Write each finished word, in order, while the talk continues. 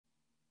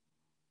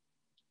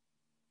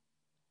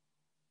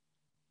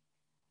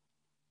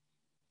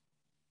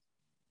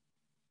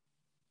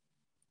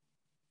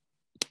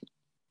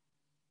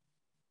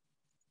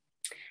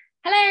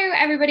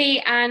everybody,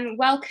 and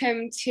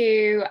welcome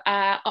to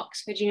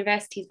Oxford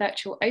University's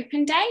Virtual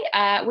Open Day.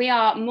 We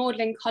are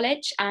Magdalen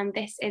College, and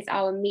this is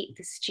our Meet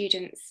the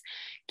Students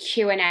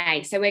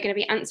Q&A. So we're going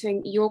to be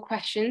answering your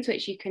questions,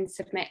 which you can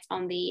submit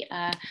on the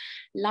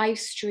live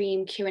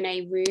stream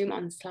Q&A room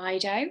on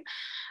Slido.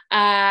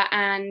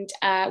 And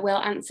we'll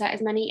answer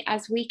as many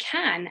as we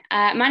can.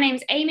 My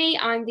name's Amy.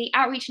 I'm the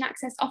Outreach and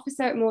Access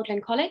Officer at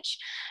Magdalen College,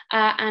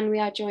 and we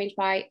are joined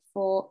by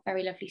 4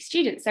 very lovely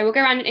students. So we'll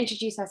go around and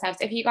introduce ourselves.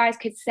 If you guys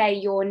could say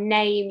your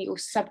name, your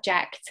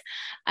subject,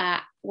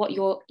 what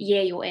your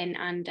year you're in,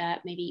 and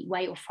maybe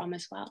where you're from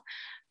as well.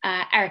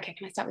 Erica,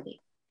 can I start with you?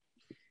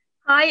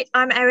 Hi,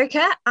 I'm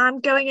Erica.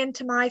 I'm going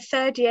into my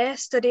 3rd year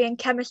studying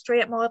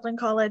chemistry at Magdalen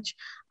College,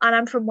 and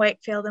I'm from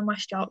Wakefield in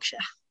West Yorkshire.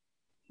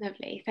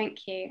 Lovely,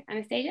 thank you.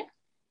 Anastasia?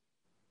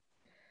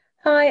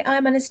 Hi,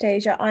 I'm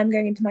Anastasia. I'm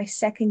going into my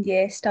 2nd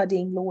year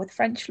studying law with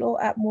French law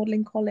at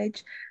Magdalen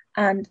College,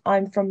 and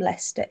I'm from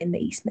Leicester in the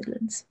East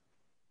Midlands.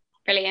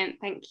 Brilliant,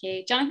 thank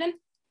you. Jonathan?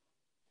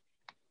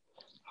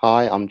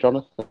 Hi, I'm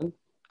Jonathan.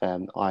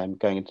 I'm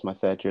going into my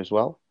 3rd year as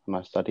well, and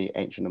I study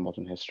ancient and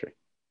modern history.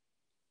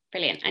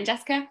 Brilliant. And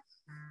Jessica?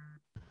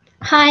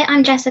 Hi,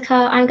 I'm Jessica.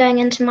 I'm going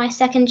into my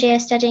 2nd year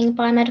studying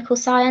biomedical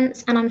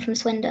science, and I'm from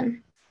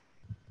Swindon.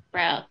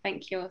 Well,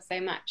 thank you all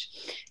so much.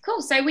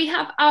 Cool, so we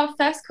have our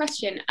first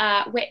question,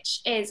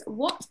 which is,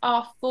 what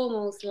are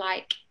formals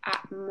like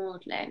at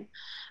Magdalen?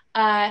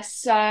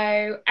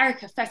 So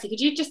Erica, firstly, could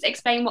you just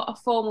explain what a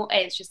formal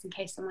is, just in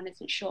case someone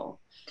isn't sure?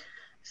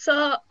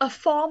 So a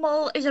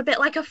formal is a bit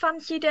like a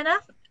fancy dinner.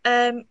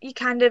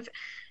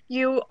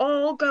 You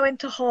all go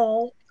into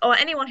hall, or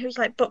anyone who's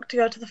like booked to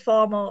go to the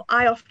formal.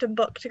 I often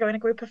book to go in a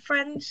group of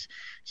friends.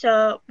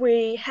 So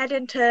we head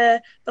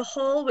into the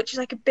hall, which is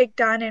like a big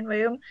dining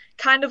room,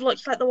 kind of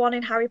looks like the one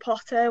in Harry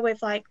Potter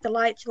with like the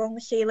lights along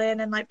the ceiling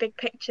and like big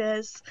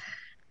pictures.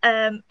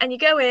 And you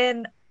go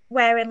in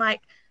wearing like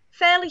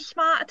fairly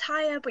smart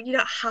attire, but you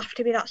don't have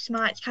to be that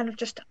smart. It's kind of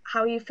just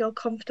how you feel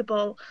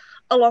comfortable,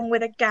 along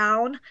with a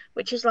gown,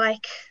 which is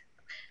like,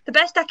 the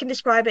best I can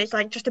describe it is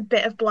like just a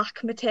bit of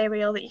black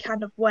material that you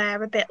kind of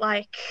wear, a bit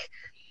like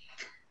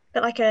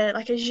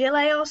a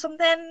gilet or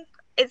something.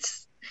 It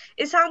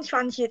sounds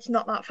fancy, it's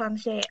not that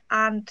fancy.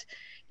 And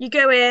you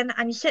go in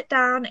and you sit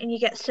down and you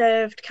get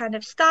served kind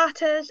of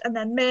starters and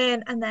then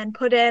main and then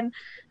pudding.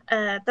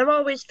 They're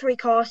always 3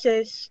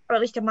 courses, or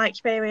at least in my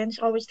experience,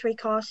 always 3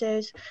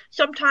 courses.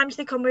 Sometimes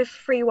they come with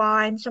free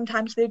wine,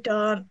 sometimes they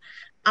don't.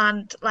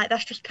 And like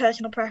that's just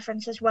personal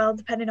preference as well,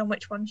 depending on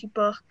which ones you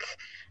book.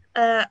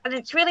 And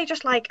it's really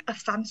just like a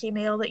fancy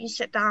meal that you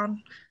sit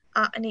down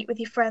at and eat with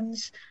your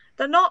friends.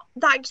 They're not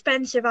that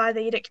expensive either.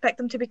 You'd expect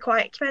them to be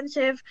quite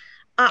expensive.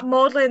 At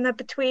Magdalen, they're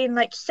between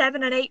like £7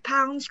 and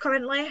 £8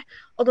 currently,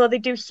 although they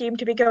do seem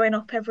to be going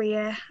up every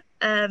year.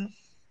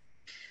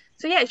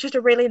 So yeah, it's just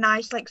a really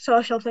nice like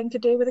social thing to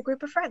do with a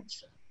group of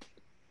friends.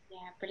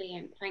 Yeah,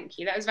 brilliant. Thank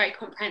you. That was very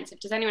comprehensive.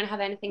 Does anyone have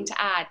anything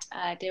to add?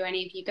 Do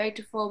any of you go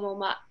to formal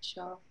much?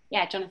 Or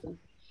yeah, Jonathan?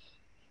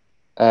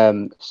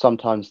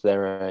 Sometimes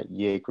there are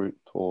year group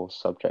or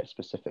subject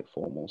specific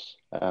formals.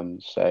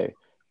 So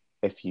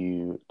if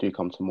you do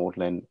come to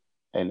Magdalen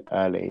in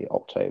early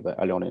October,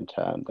 early on in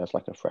term, there's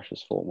like a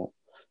freshers formal.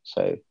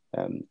 So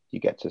you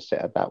get to sit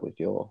about with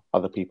your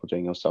other people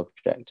doing your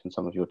subject and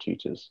some of your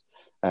tutors.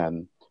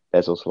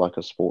 There's also like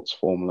a sports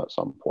formal at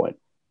some point,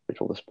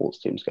 which all the sports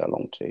teams go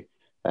along to.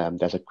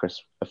 There's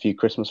a few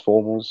Christmas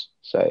formals,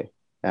 so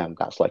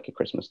that's like a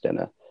Christmas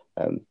dinner.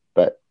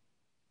 But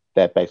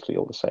they're basically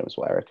all the same as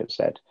what Erica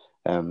said.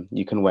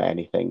 You can wear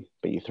anything,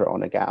 but you throw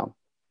on a gown,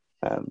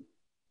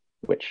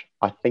 which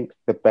I think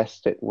the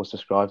best it was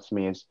described to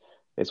me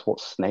is what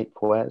Snape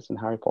wears in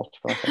Harry Potter,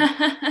 I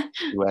think.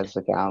 He wears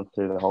a gown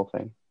through the whole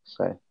thing.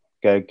 So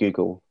go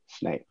Google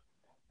Snape.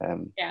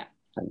 Yeah.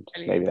 And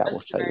maybe that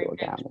will show you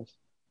what a gown is.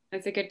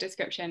 That's a good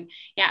description.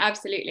 Yeah,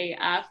 absolutely.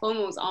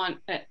 Formals aren't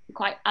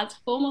quite as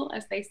formal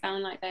as they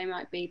sound like they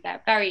might be.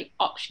 They're very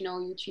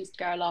optional. You choose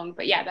to go along.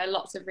 But yeah, there are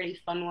lots of really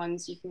fun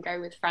ones. You can go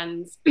with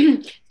friends.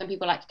 Some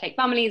people like to take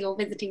families or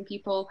visiting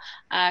people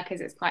because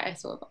it's quite a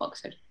sort of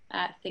Oxford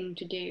thing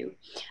to do.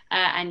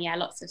 And yeah,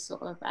 lots of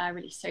sort of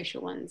really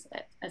social ones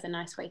as a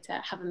nice way to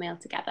have a meal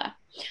together.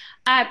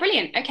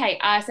 Brilliant. Okay,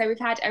 so we've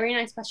had a really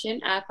nice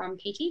question from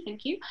Katie,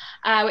 thank you,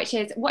 which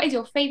is, what is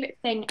your favourite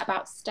thing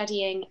about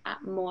studying at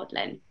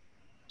Magdalen?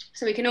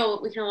 So we can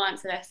all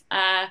answer this.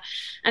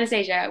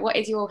 Anastasia, what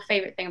is your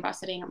favourite thing about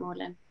studying at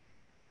Magdalen?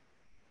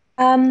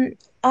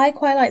 I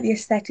quite like the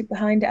aesthetic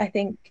behind it. I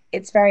think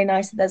it's very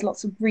nice that there's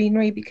lots of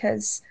greenery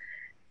because,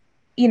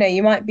 you know,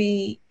 you might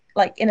be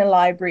like in a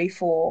library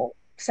for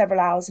several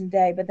hours a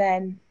day, but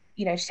then,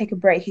 you know, to take a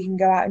break, you can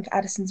go out into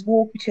Addison's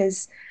Walk, which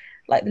is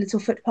like the little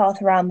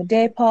footpath around the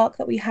deer park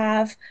that we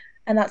have.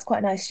 And that's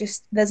quite nice.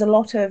 Just there's a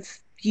lot of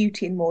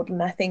beauty in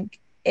Magdalen. I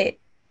think it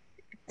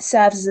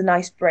serves as a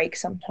nice break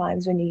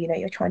sometimes when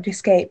you're trying to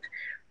escape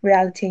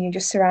reality and you're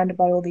just surrounded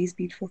by all these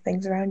beautiful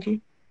things around you.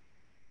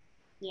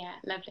 Yeah,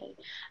 lovely.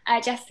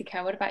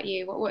 Jessica, what about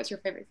you? What's your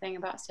favourite thing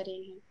about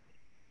studying here?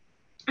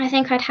 I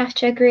think I'd have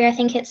to agree. I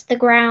think it's the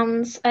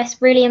grounds.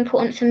 It's really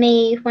important for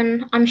me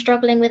when I'm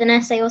struggling with an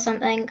essay or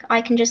something.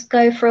 I can just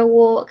go for a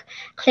walk,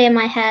 clear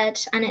my head,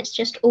 and it's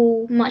just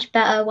all much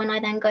better when I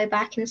then go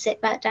back and sit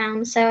back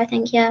down. So I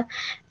think, yeah,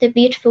 the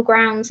beautiful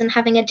grounds and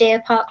having a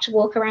deer park to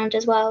walk around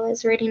as well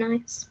is really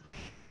nice.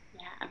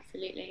 Yeah,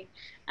 absolutely.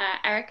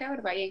 Erica, what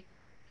about you?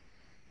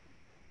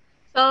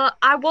 So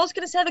I was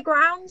going to say the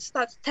grounds.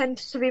 That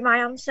tends to be my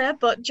answer,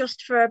 but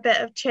just for a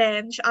bit of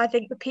change, I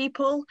think the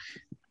people.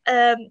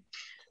 Um,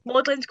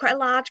 Magdalen's quite a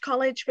large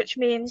college, which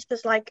means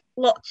there's like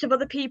lots of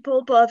other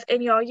people, both in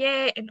your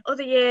year, in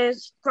other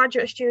years,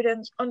 graduate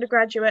students,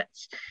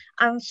 undergraduates.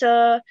 And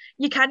so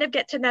you kind of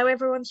get to know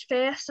everyone's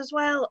face as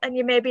well. And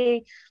you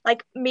maybe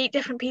like meet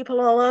different people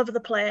all over the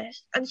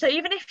place. And so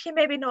even if you're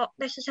maybe not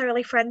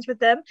necessarily friends with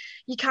them,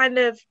 you kind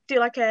of do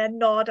like a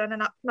nod and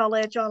an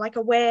acknowledge or like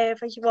a wave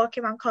as you're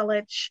walking around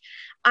college.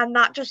 And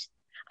that just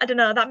I don't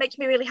know, that makes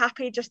me really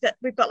happy just that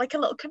we've got like a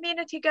little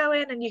community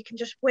going and you can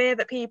just wave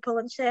at people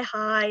and say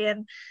hi.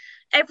 And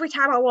every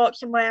time I walk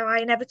somewhere, I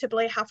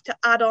inevitably have to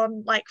add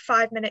on like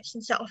 5 minutes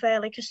and set off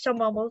early because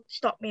someone will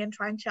stop me and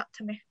try and chat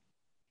to me.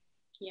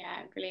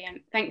 Yeah,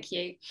 brilliant. Thank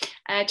you.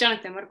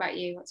 Jonathan, what about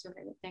you? What's your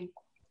favourite thing?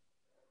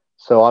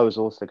 So I was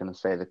also going to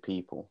say the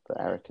people,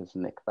 but Erica's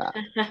nicked that.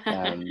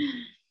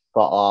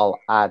 But I'll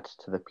add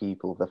to the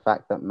people the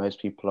fact that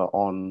most people are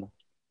on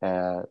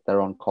their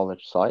own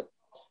college site.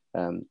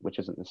 Which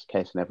isn't the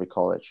case in every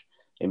college.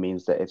 It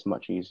means that it's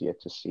much easier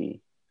to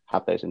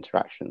have those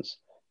interactions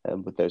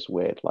with those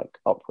weird like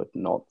upward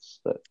nods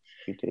that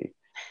you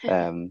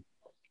do.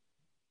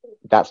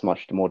 That's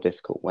much more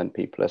difficult when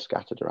people are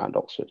scattered around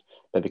Oxford.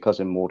 But because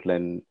in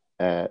Magdalen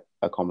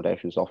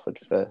accommodation is offered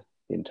for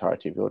the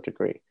entirety of your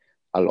degree,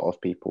 a lot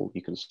of people,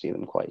 you can see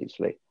them quite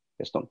easily.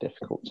 It's not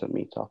difficult to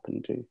meet up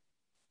and do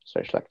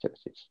social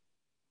activities.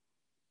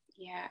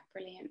 Yeah,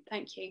 brilliant.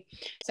 Thank you.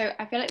 So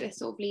I feel like this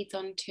sort of leads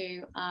on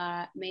to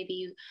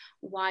maybe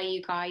why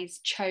you guys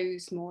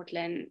chose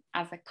Magdalen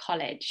as a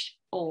college,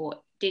 or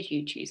did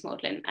you choose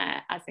Magdalen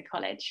as a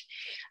college?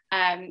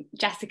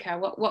 Jessica,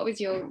 what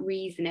was your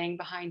reasoning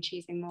behind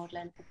choosing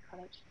Magdalen as a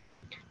college?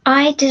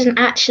 I didn't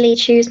actually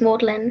choose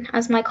Magdalen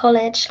as my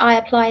college. I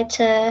applied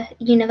to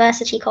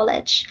University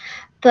College,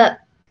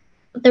 but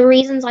the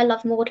reasons I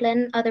love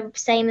Magdalen are the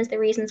same as the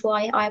reasons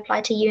why I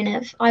applied to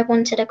Univ. I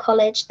wanted a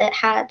college that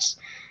had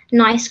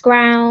nice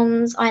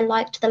grounds. I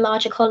liked the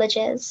larger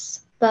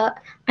colleges, but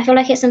I feel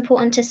like it's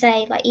important to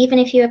say, like, even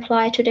if you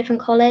apply to a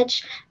different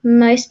college,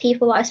 most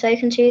people that I've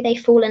spoken to, they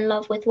fall in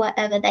love with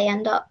wherever they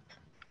end up.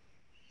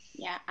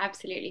 Yeah,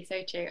 absolutely,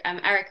 so true.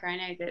 Erica, I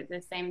know that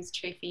the same is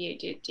true for you.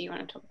 Do you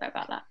want to talk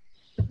about that?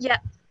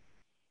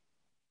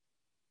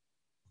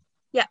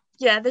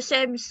 Yeah, the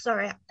same.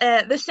 Sorry,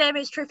 the same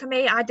is true for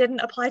me. I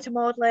didn't apply to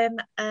Magdalen.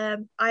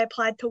 I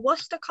applied to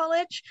Worcester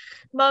College,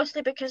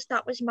 mostly because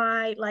that was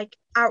my like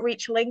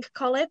outreach link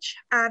college,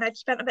 and I'd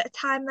spent a bit of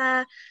time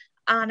there,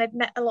 and I'd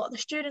met a lot of the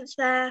students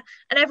there,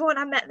 and everyone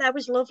I met there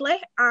was lovely.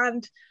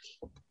 And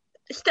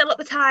still at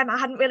the time, I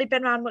hadn't really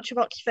been around much of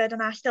Oxford,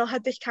 and I still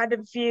had this kind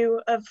of view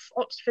of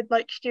Oxford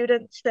like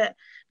students that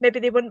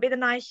maybe they wouldn't be the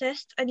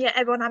nicest, and yet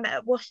everyone I met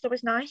at Worcester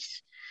was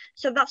nice.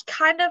 So that's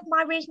kind of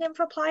my reasoning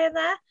for applying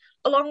there,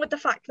 along with the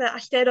fact that I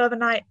stayed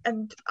overnight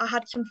and I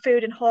had some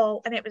food in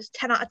Hull, and it was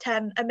 10 out of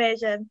 10,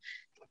 amazing.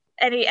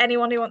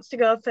 Anyone who wants to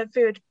go for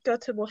food, go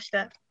to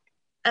Worcester.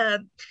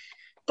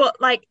 But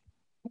like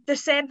the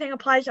same thing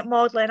applies at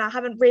Magdalen. I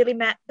haven't really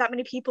met that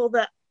many people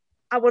that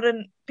I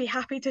wouldn't be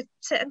happy to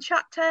sit and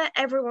chat to.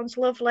 Everyone's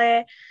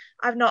lovely.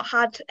 I've not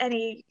had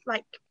any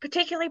like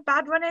particularly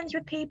bad run-ins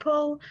with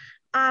people,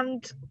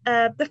 and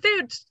the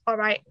food's all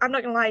right. I'm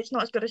not gonna lie, it's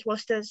not as good as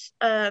Worcester's.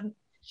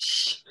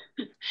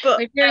 But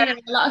we're doing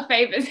a lot of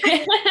favours.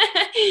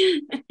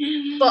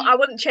 But I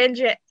wouldn't change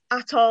it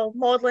at all.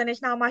 Magdalen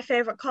is now my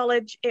favourite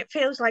college. It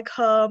feels like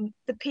home.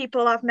 The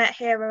people I've met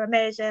here are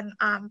amazing,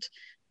 and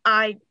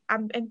I'm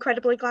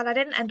incredibly glad I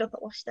didn't end up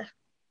at Worcester.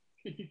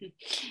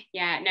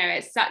 Yeah, no,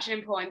 it's such an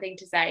important thing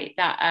to say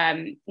that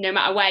no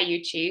matter where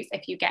you choose,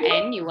 if you get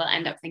in, you will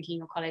end up thinking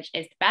your college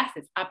is the best.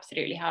 It's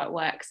absolutely how it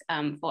works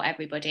for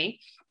everybody.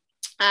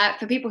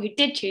 For people who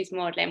did choose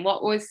Magdalen,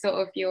 what was sort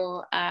of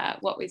your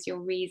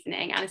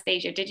reasoning?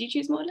 Anastasia, did you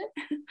choose Magdalen?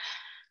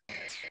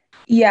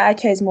 Yeah, I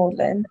chose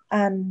Magdalen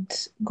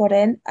and got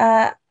in.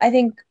 I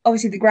think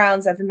obviously the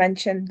grounds I've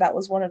mentioned, that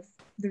was one of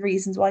the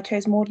reasons why I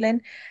chose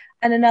Magdalen.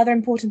 And another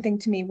important thing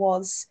to me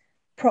was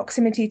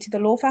proximity to the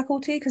law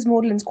faculty, because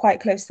Magdalen's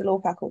quite close to the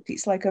law faculty.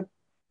 It's like a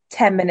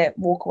 10-minute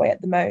walk away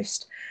at the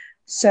most.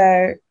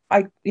 So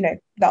that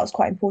was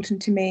quite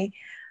important to me.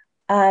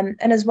 And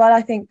as well,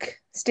 I think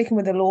sticking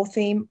with the law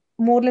theme,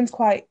 Magdalen's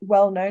quite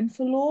well known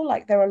for law.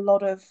 Like there are a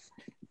lot of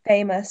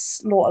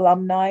famous law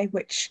alumni,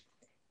 which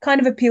kind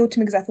of appealed to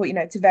me because I thought,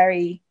 it's a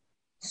very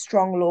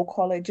strong law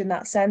college in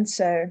that sense.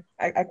 So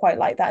I quite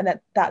like that. And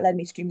that led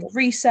me to do more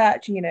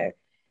research and,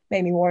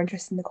 made me more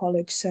interested in the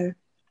college. So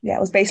yeah, it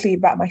was basically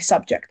about my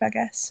subject, I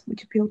guess,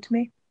 which appealed to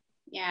me.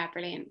 Yeah,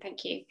 brilliant.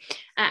 Thank you.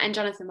 And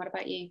Jonathan, what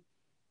about you?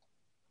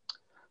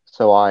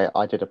 So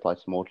I did apply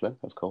to Magdalen,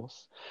 of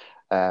course.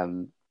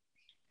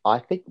 I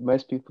think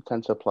most people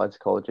tend to apply to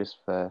colleges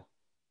for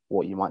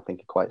what you might think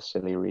are quite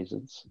silly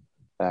reasons.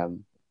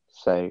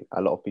 So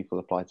a lot of people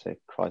apply to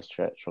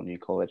Christchurch or New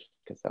College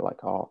because they're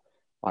like, oh,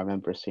 I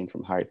remember a scene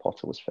from Harry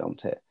Potter was filmed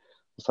here,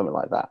 or something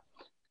like that.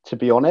 To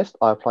be honest,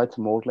 I applied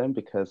to Magdalen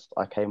because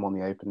I came on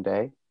the open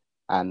day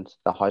and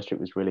the high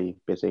street was really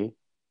busy.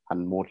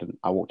 And Magdalen,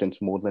 I walked into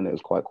Magdalen, it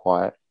was quite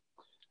quiet.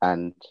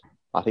 And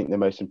I think the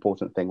most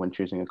important thing when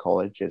choosing a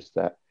college is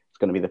that it's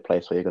going to be the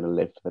place where you're going to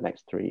live for the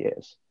next 3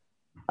 years.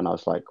 And I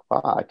was like,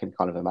 wow, I can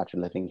kind of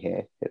imagine living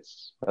here.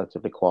 It's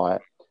relatively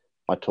quiet.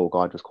 My tour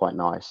guide was quite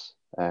nice.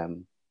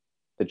 The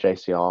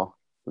JCR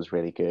was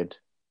really good.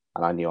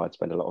 And I knew I'd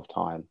spend a lot of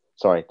time.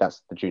 Sorry,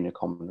 that's the junior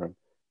common room,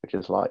 which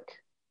is like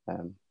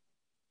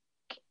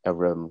a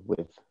room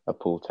with a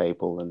pool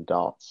table and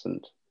darts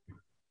and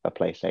a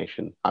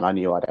PlayStation. And I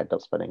knew I'd end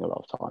up spending a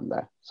lot of time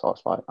there. So I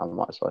was like, I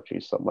might as well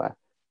choose somewhere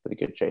with a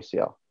good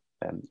JCR.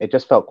 It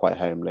just felt quite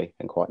homely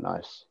and quite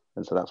nice.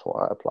 And so that's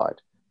why I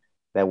applied.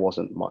 There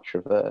wasn't much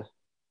of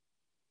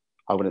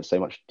I wouldn't say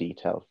much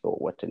detailed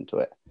thought went into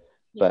it.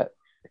 Yeah. But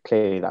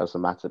clearly that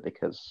doesn't matter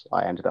because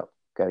I ended up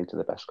going to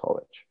the best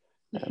college.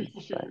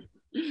 So.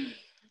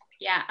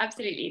 Yeah,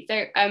 absolutely.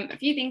 So a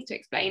few things to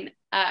explain.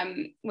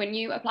 When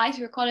you apply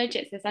to a college,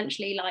 it's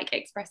essentially like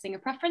expressing a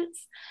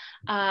preference.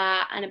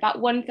 And about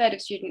 1/3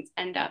 of students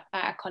end up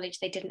at a college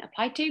they didn't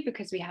apply to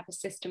because we have a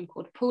system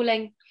called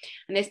pooling.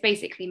 And this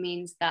basically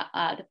means that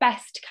the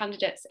best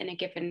candidates in a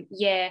given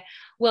year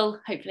will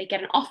hopefully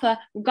get an offer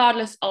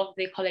regardless of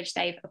the college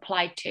they've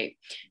applied to.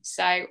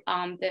 So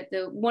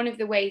one of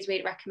the ways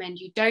we'd recommend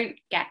you don't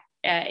get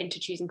into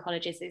choosing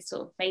colleges is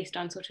sort of based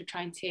on sort of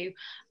trying to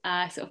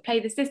sort of play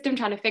the system,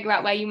 trying to figure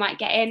out where you might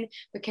get in,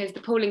 because the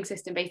pooling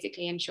system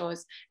basically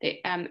ensures that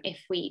if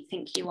we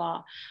think you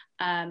are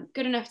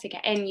good enough to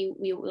get in,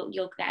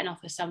 you'll get an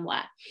offer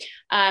somewhere.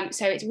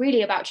 So it's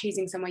really about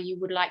choosing somewhere you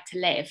would like to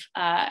live,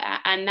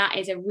 and that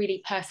is a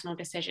really personal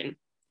decision.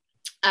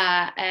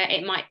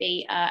 It might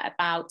be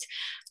about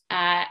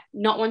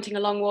not wanting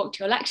a long walk to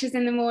your lectures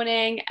in the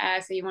morning,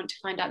 so you want to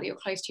find out that you're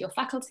close to your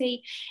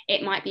faculty.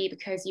 It might be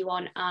because you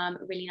want a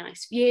really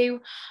nice view.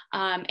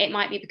 It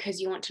might be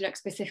because you want to look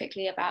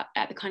specifically about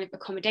the kind of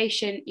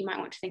accommodation. You might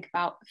want to think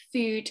about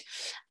food.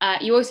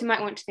 You also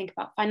might want to think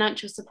about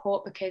financial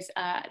support, because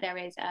there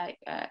is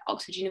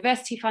Oxford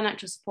University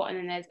financial support, and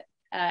then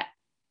there's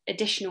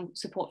additional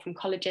support from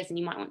colleges, and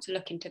you might want to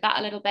look into that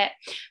a little bit.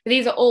 But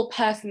these are all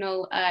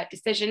personal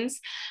decisions,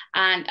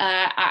 and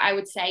I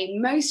would say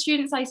most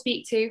students I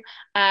speak to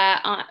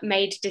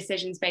made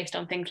decisions based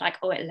on things like,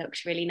 oh, it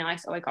looks really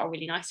nice, or I got a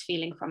really nice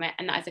feeling from it,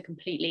 and that is a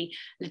completely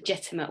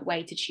legitimate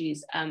way to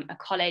choose a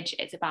college.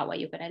 It's about where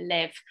you're going to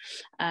live,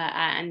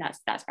 and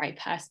that's very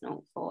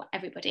personal for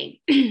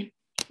everybody.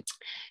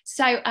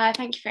 So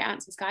thank you for your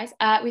answers, guys.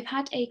 We've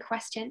had a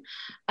question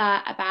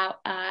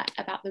about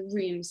the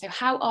rooms. So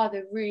how are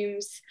the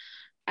rooms?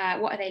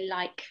 What are they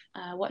like?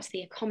 What's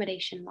the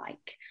accommodation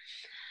like?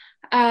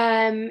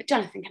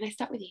 Jonathan, can I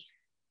start with you?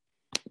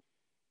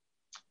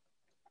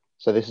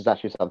 So this is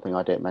actually something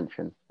I didn't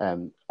mention.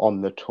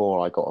 On the tour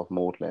I got of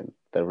Magdalen,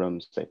 the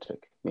rooms they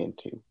took me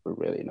into were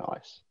really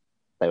nice.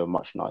 They were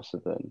much nicer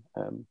than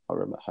my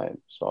room at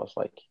home. So I was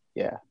like,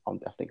 yeah, I'm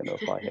definitely going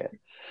to apply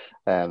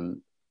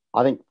here.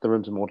 I think the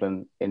rooms in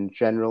Magdalen in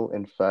general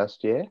in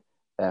first year,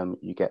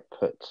 you get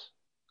put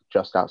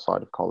just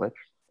outside of college,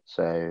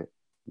 so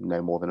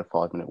no more than a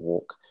 5-minute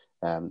walk.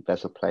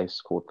 There's a place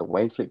called the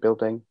Wainfleet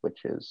Building,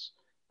 which is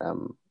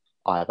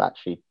I have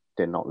actually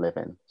did not live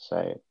in,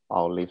 so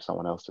I'll leave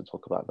someone else to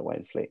talk about the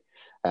Wainfleet.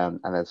 And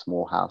there's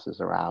more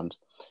houses around.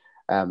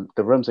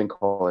 The rooms in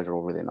college are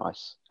all really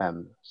nice.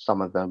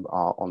 Some of them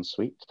are en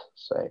suite,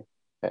 so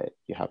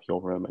you have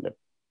your room and a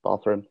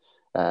bathroom.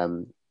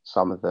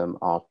 Some of them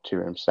are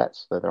 2-room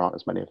sets, though there aren't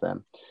as many of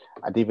them.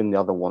 And even the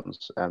other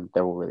ones,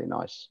 they're all really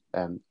nice.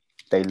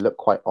 They look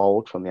quite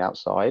old from the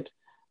outside,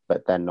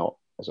 but they're not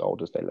as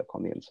old as they look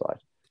on the inside.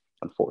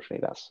 Unfortunately,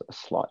 that's a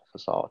slight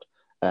facade.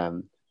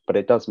 But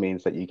it does mean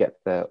that you get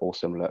the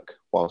awesome look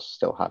whilst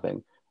still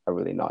having a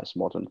really nice,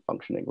 modern,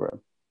 functioning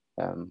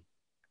room.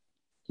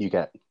 You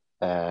get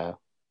a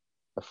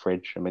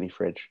fridge, a mini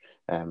fridge,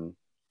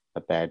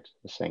 a bed,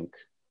 a sink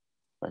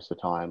most of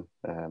the time.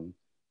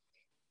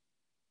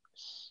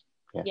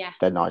 Yeah,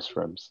 they're nice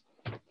rooms.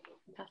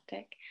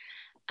 Fantastic.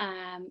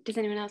 Does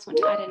anyone else want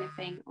to add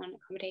anything on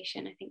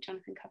accommodation? I think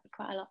Jonathan covered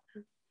quite a lot.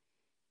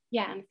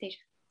 Yeah, Anastasia.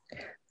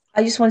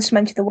 I just wanted to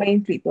mention the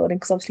Wainfleet building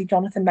because obviously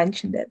Jonathan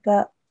mentioned it,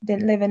 but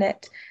didn't live in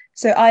it.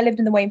 So I lived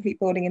in the Wainfleet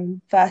building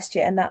in first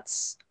year, and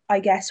that's, I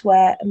guess,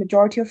 where a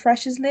majority of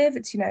freshers live.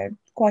 It's,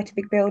 quite a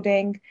big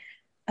building.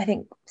 I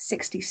think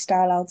 60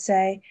 style, I would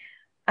say.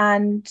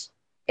 And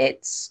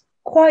it's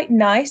quite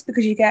nice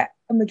because you get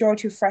a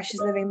majority of freshers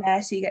living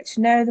there, so you get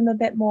to know them a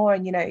bit more,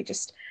 and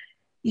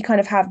you kind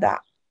of have that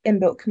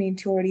inbuilt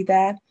community already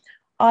there.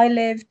 I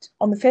lived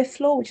on the 5th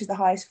floor, which is the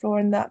highest floor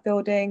in that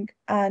building,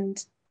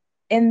 and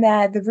in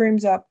there the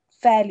rooms are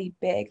fairly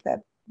big.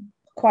 They're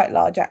quite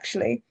large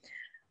actually,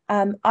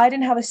 I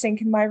didn't have a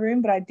sink in my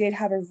room, but I did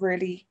have a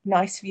really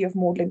nice view of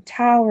Magdalen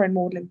Tower and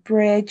Magdalen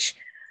Bridge.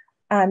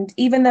 And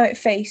even though it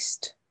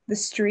faced the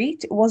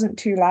street, it wasn't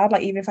too loud.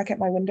 Like even if I kept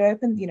my window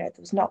open, you know, there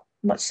was not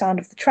much sound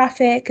of the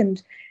traffic.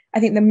 And I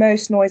think the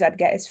most noise I'd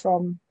get is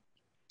from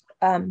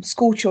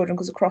school children,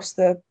 because across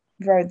the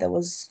road there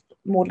was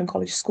Magdalen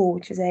College School,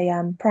 which is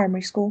a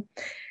primary school.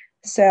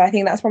 So I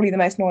think that's probably the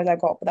most noise I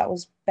got, but that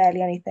was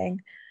barely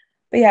anything.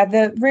 But yeah,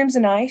 the rooms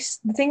are nice.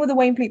 The thing with the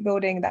Wainfleet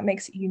building that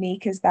makes it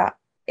unique is that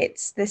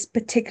it's this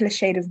particular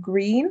shade of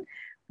green,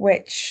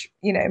 which,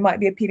 you know, might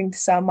be appealing to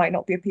some, might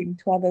not be appealing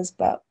to others,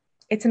 but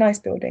it's a nice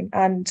building.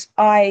 And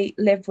I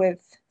live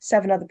with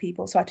 7 other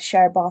people, so I had to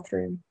share a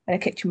bathroom and a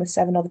kitchen with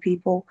 7 other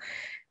people,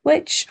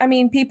 which, I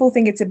mean, people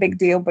think it's a big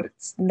deal, but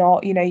it's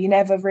not. You know, you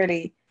never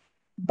really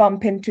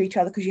bump into each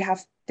other because you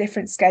have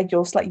different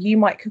schedules. Like you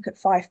might cook at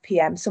 5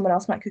 p.m, someone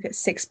else might cook at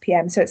 6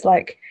 p.m. So it's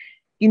like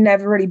you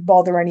never really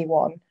bother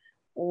anyone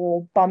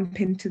or bump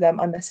into them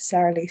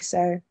unnecessarily.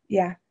 So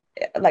yeah,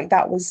 like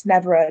that was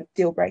never a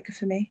deal breaker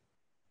for me.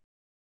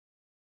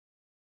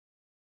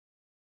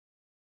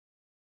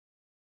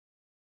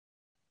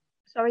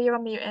 Sorry, you're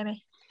on mute,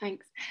 Amy.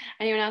 Thanks.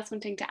 Anyone else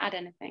wanting to add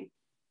anything?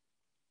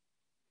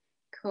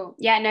 Cool.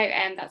 Yeah, no,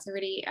 that's a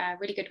really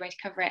good way to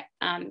cover it.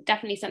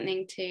 Definitely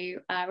something to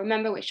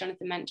remember, which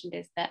Jonathan mentioned,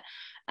 is that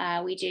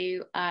we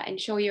do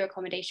ensure your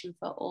accommodation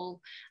for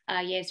all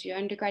years of your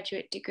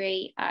undergraduate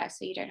degree,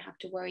 so you don't have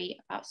to worry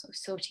about sort of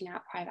sorting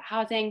out private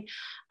housing.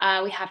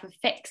 We have a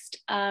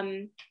fixed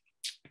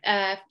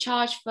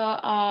charge for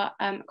our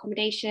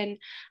accommodation,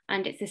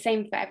 and it's the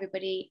same for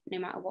everybody no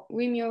matter what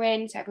room you're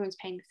in, so everyone's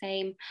paying the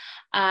same,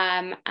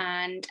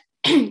 and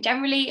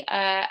generally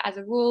as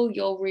a rule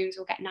your rooms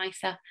will get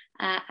nicer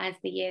as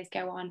the years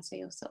go on, so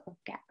you'll sort of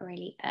get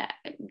really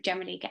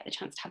generally get the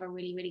chance to have a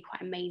really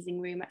quite amazing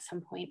room at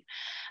some point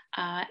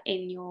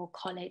in your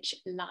college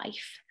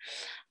life.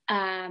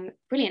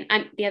 Brilliant.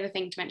 And the other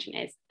thing to mention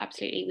is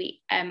absolutely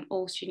we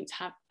all students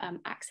have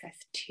access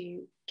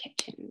to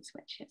kitchens,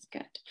 which is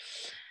good.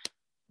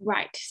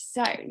 Right,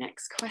 so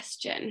next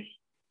question.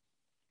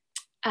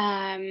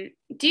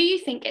 Do you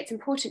think it's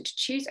important to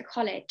choose a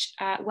college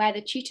where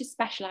the tutors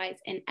specialise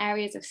in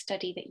areas of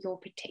study that you're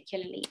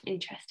particularly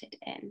interested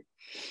in?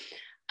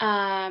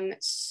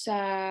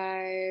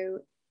 So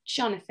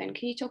Jonathan,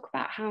 can you talk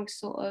about how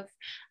sort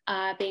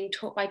of being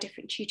taught by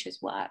different tutors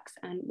works,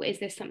 and is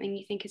this something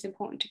you think is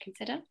important to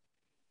consider?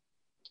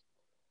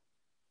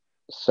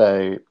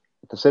 So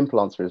the simple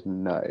answer is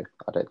no,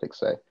 I don't think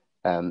so.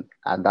 And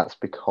that's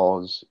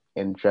because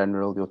in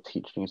general your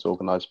teaching is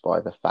organised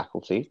by the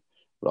faculty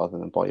rather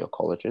than by your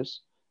colleges.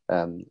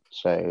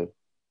 So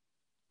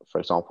for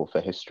example,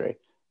 for history,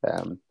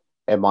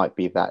 it might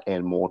be that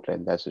in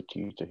Magdalen there's a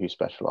tutor who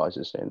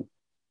specialises in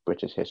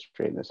British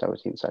history in the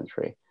 17th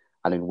century,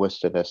 and in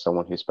Worcester there's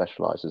someone who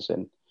specialises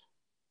in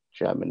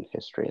German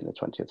history in the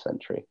 20th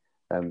century.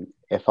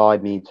 If I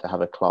need to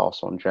have a class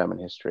on German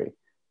history,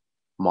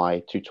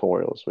 my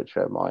tutorials, which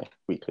are my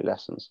weekly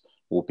lessons,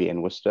 will be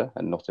in Worcester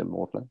and not in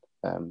Magdalen.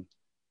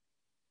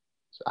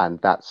 And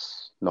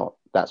that's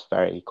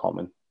very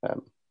common.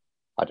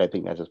 I don't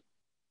think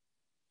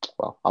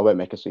well, I won't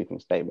make a sweeping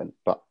statement,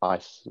 but I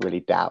really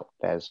doubt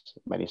there's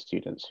many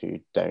students who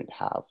don't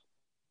have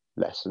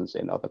lessons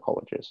in other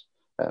colleges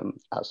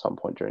at some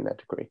point during their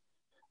degree.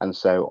 And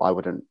so I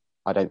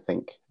don't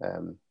think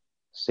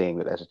seeing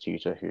that there's a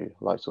tutor who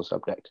likes your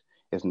subject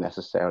is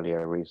necessarily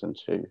a reason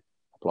to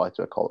apply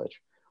to a college,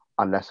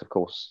 unless of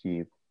course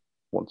you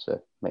want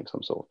to make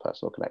some sort of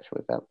personal connection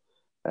with them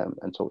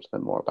and talk to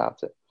them more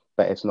about it.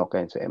 But it's not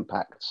going to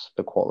impact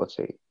the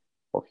quality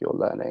of your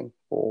learning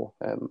or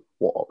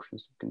what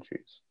options you can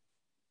choose.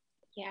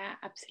 Yeah,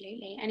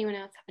 absolutely. Anyone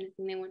else have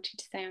anything they wanted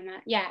to say on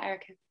that? Yeah,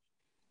 Erica.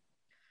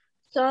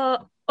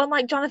 So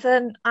unlike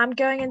Jonathan, I'm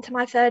going into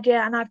my 3rd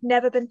year and I've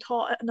never been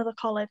taught at another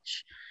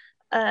college.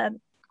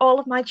 All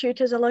of my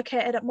tutors are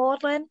located at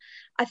Magdalen.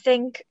 I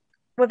think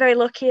we're very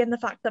lucky in the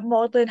fact that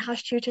Magdalen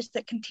has tutors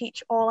that can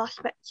teach all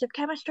aspects of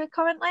chemistry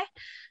currently.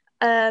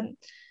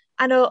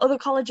 I know other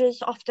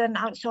colleges often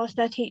outsource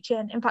their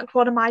teaching. In fact,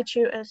 one of my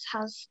tutors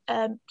has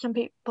some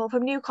people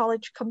from New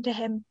College come to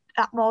him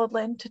at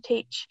Magdalen to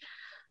teach.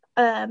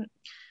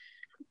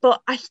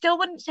 But I still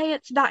wouldn't say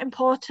it's that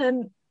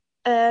important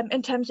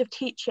in terms of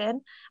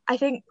teaching. I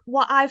think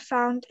what I've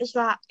found is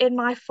that in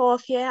my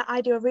 4th year,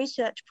 I do a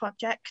research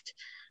project.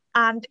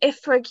 And if,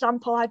 for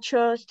example, I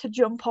chose to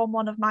jump on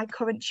one of my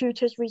current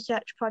tutors'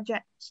 research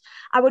projects,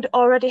 I would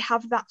already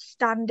have that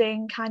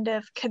standing kind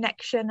of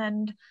connection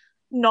and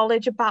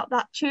knowledge about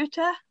that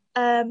tutor.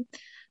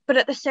 But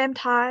at the same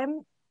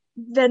time,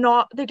 they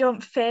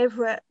don't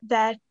favourite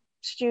their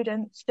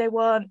students. They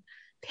won't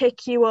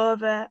pick you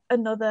over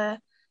another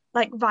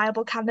like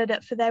viable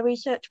candidate for their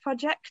research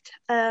project.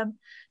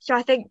 So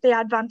I think the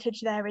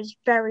advantage there is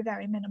very,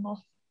 very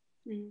minimal.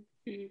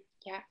 Mm-hmm.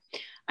 Yeah,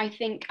 I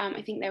think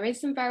there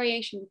is some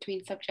variation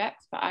between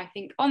subjects, but I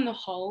think on the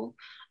whole,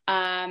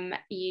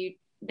 you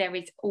there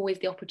is always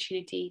the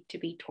opportunity to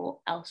be taught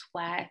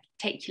elsewhere,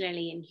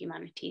 particularly in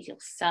humanities. You'll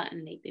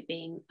certainly be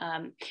being,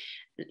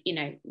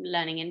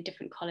 learning in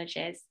different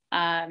colleges.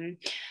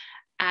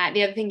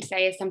 The other thing to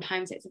say is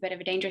sometimes it's a bit of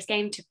a dangerous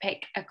game to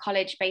pick a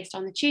college based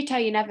on the tutor.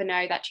 You never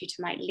know, that tutor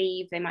might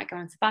leave, they might go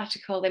on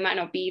sabbatical, they might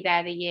not be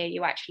there the year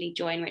you actually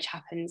join, which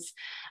happens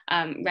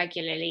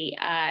regularly.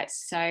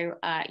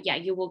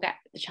 You will get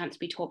the chance to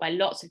be taught by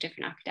lots of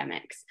different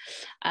academics.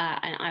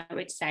 And I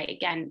would say,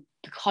 again,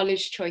 the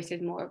college choice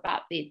is more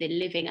about the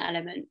living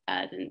element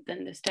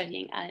than the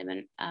studying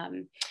element.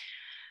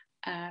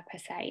 Per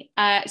se.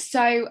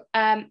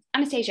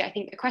 Anastasia, I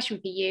think a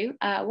question for you.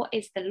 What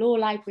is the law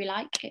library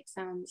like? It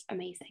sounds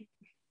amazing.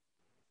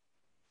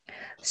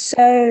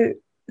 So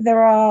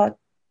there are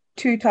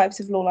two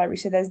types of law library.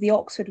 So there's the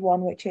Oxford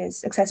one, which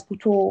is accessible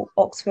to all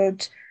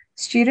Oxford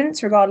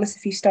students, regardless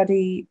if you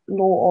study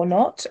law or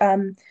not.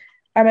 I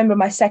remember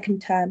my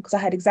second term, because I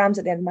had exams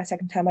at the end of my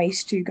second term, I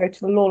used to go to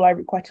the law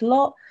library quite a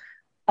lot.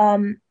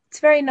 It's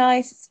very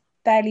nice, it's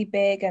fairly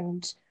big,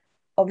 and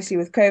obviously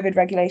with COVID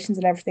regulations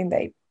and everything,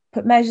 they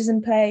put measures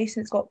in place,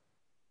 and it's got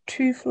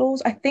 2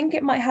 floors. I think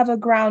it might have a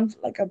ground,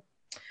 like a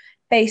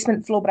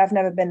basement floor, but I've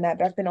never been there,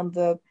 but I've been on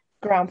the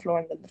ground floor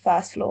and then the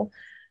first floor.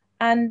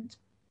 And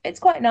it's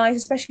quite nice,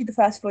 especially the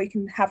first floor. You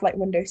can have like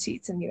window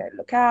seats and,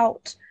 look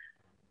out.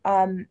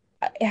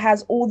 It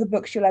has all the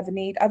books you'll ever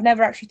need. I've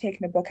never actually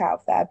taken a book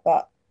out of there,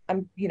 but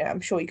I'm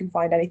sure you can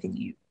find anything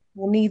you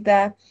will need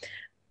there.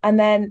 And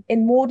then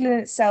in Magdalen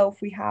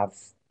itself, we have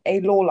a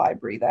law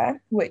library there,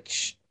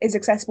 which is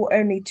accessible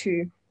only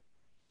to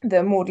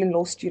the Magdalen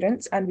law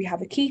students, and we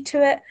have a key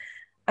to it,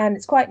 and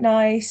it's quite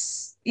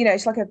nice.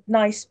 It's like a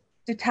nice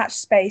detached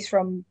space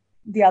from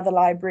the other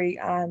library,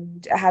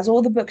 and it has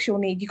all the books you'll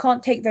need. You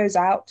can't take those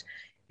out,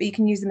 but you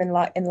can use them in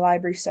the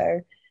library.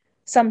 So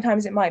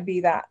sometimes it might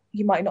be that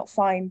you might not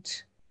find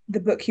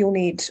the book you'll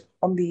need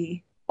on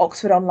the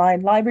Oxford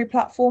Online Library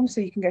platform, so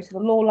you can go to the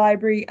law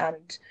library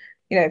and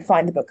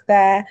find the book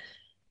there.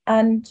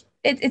 And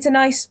it's a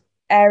nice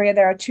area.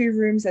 There are 2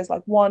 rooms. There's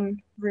like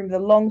one room with a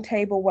long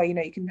table where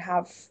you can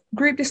have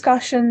group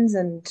discussions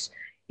and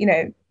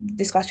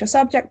discuss your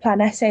subject, plan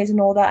essays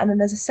and all that. And then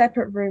there's a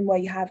separate room where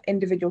you have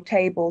individual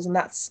tables, and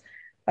that's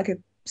like a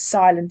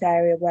silent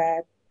area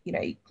where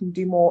you can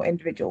do more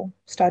individual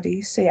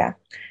studies. So yeah,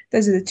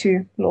 those are the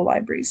 2 law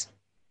libraries.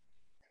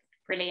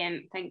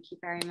 Brilliant, thank you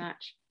very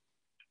much.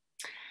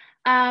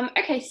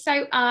 Okay,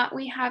 so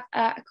we have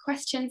a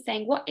question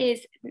saying, what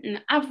is an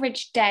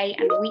average day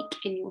and week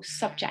in your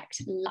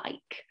subject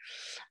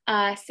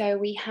like? So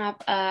we have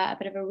a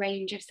bit of a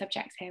range of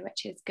subjects here,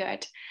 which is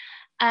good.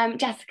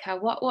 Jessica,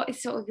 what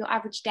is sort of your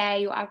average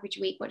day, your average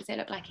week? What does it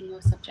look like in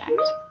your subject?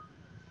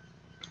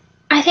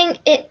 I think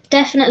it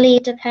definitely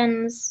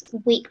depends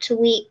week to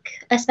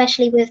week,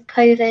 especially with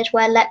COVID,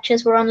 where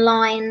lectures were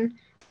online,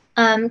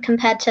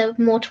 compared to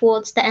more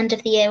towards the end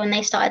of the year when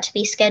they started to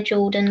be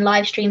scheduled and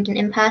live streamed and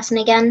in person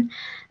again.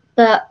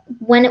 But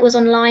when it was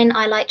online,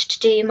 I liked to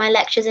do my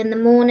lectures in the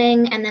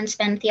morning and then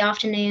spend the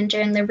afternoon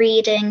doing the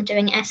reading,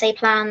 doing essay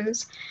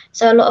plans.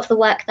 So a lot of the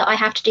work that I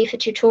have to do for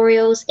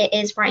tutorials, it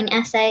is writing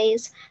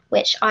essays,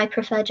 which I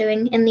prefer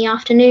doing in the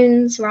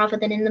afternoons rather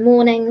than in the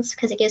mornings,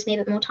 because it gives me a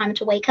bit more time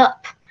to wake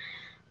up.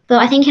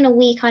 But I think in a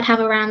week I'd have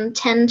around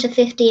 10 to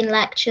 15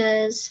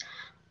 lectures,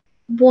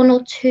 1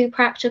 or 2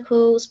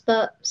 practicals,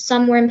 but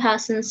some were in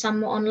person,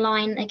 some were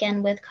online,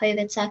 again with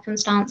COVID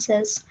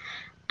circumstances.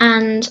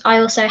 And I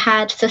also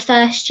had, for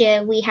first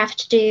year, we have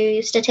to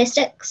do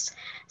statistics.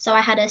 So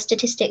I had a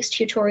statistics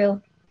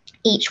tutorial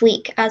each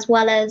week, as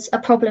well as a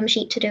problem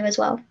sheet to do as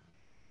well.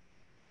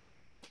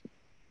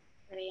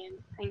 Brilliant,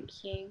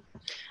 thank you.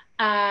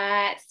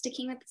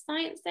 Sticking with the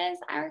sciences,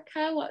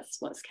 Erica,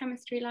 what's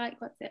chemistry like?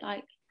 What's it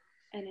like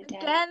in a day?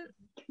 Again,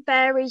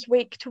 varies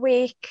week to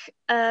week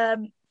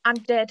and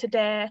day to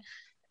day.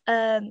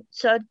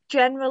 So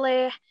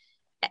generally,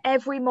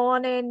 every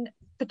morning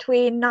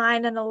between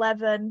 9 and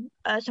 11,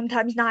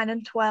 sometimes 9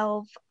 and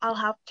 12, I'll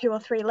have 2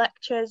 or 3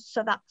 lectures.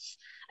 So that's,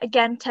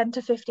 again, 10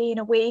 to 15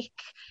 a week.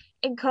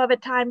 In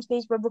COVID times,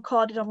 these were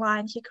recorded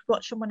online, so you could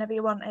watch them whenever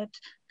you wanted.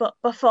 But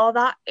before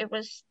that, it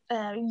was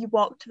you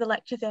walked to the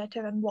lecture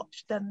theatre and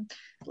watched them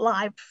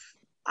live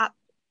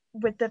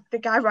with the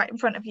guy right in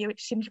front of you,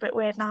 which seems a bit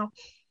weird now.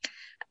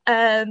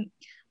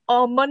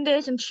 On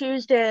Mondays and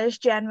Tuesdays,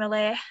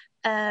 generally,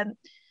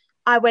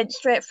 I went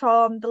straight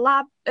from the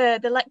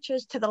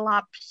lectures to the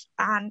labs,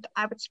 and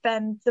I would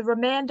spend the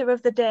remainder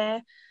of the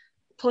day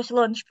plus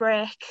lunch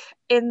break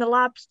in the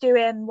labs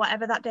doing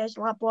whatever that day's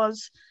lab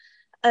was.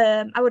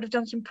 I would have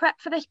done some prep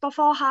for this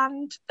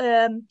beforehand.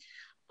 A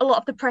lot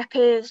of the prep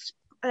is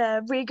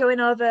re-going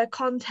over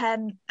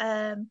content,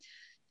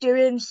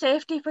 doing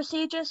safety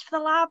procedures for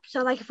the lab.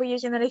 So like if we're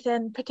using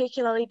anything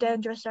particularly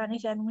dangerous or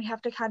anything, we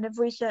have to kind of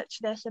research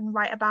this and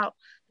write about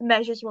the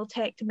measures we'll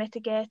take to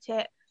mitigate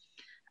it.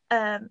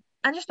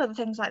 And just other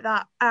things like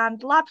that.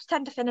 And labs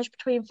tend to finish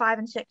between 5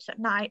 and 6 at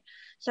night.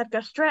 So I'd go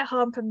straight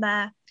home from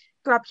there,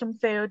 grab some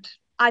food.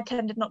 I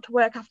tended not to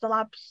work after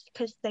labs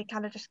because they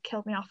kind of just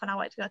killed me off and I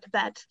wanted to go to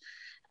bed.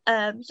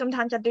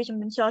 Sometimes I'd do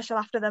something social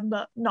after them,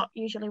 but not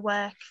usually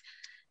work.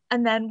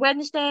 And then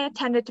Wednesday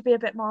tended to be a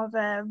bit more of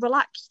a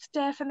relaxed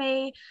day for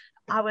me.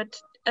 I would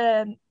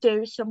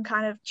do some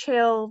kind of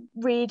chill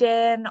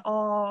reading,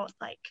 or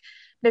like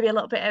maybe a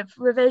little bit of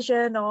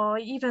revision, or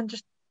even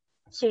just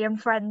seeing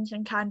friends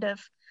and kind of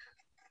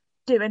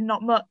doing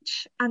not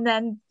much. And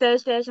then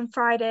Thursdays and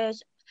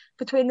Fridays,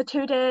 between the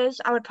 2 days,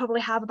 I would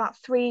probably have about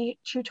 3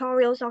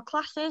 tutorials or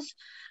classes,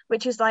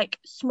 which is like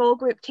small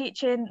group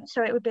teaching.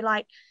 So it would be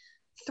like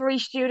 3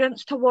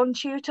 students to 1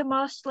 tutor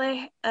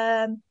mostly,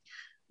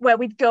 where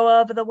we'd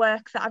go over the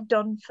work that I've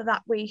done for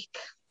that week.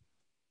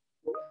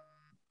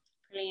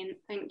 Brilliant,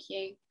 thank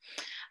you.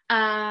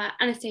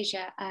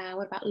 Anastasia,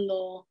 what about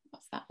law?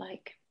 What's that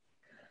like?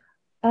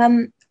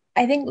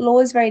 I think law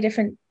is very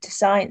different to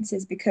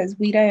sciences because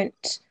we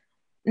don't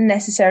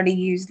necessarily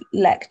use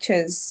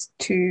lectures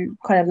to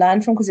kind of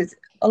learn from, because it's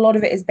a lot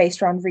of it is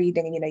based around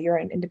reading and, you know, your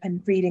own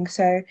independent reading.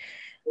 So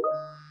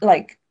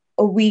like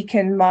a week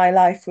in my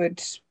life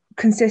would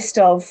consist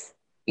of,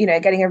 you know,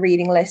 getting a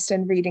reading list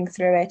and reading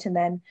through it, and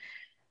then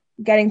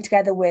getting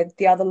together with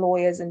the other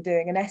lawyers and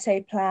doing an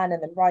essay plan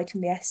and then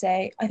writing the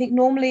essay. I think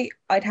normally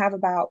I'd have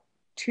about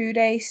 2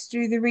 days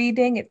to do the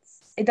reading.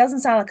 It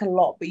doesn't sound like a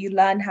lot, but you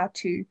learn how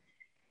to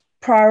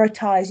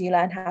prioritize, you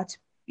learn how to,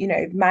 you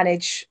know,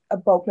 manage a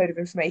bulk load of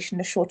information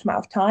in a short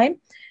amount of time.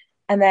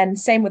 And then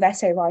same with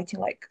essay writing,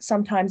 like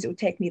sometimes it would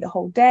take me the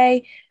whole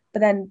day, but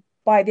then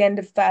by the end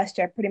of first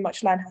year, I pretty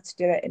much learn how to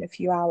do it in a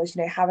few hours,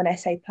 you know, have an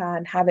essay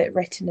plan, have it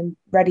written and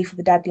ready for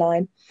the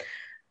deadline.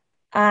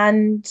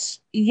 And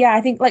yeah, I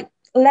think like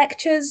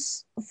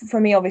lectures for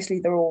me, obviously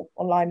they're all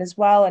online as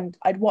well, and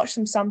I'd watch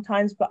them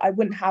sometimes, but I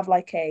wouldn't have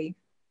like a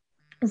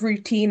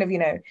routine of, you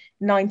know,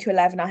 9 to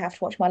 11 I have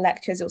to watch my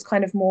lectures. It was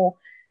kind of more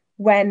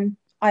when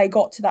I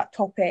got to that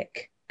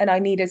topic and I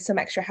needed some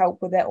extra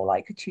help with it, or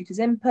like a tutor's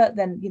input,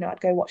 then, you know,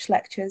 I'd go watch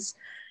lectures.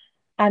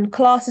 And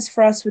classes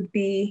for us would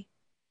be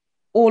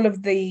all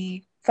of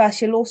the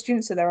first year law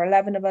students, so there are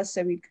 11 of us,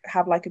 so we'd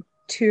have like a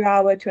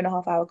 2-hour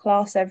 2.5 hour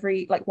class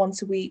every, like,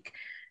 once a week.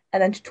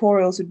 And then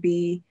tutorials would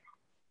be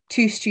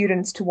 2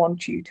 students to 1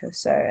 tutor,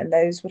 so, and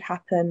those would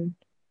happen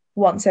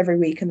once every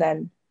week. And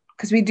then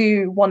because we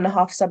do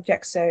 1.5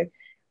 subjects, so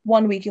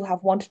 1 week you'll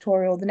have 1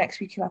 tutorial, the next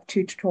week you'll have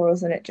 2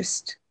 tutorials, and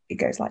it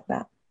goes like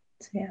that.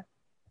 So yeah.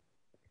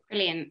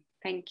 Brilliant,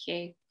 thank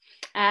you.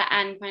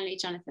 And finally,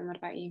 Jonathan, what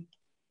about you?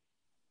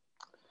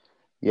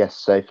 Yes,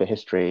 so for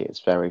history,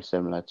 it's very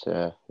similar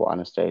to what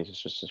Anastasia's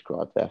just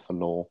described there for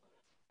law.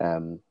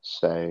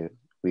 So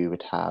we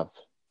would have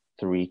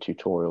 3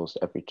 tutorials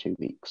every 2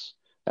 weeks.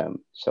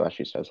 So as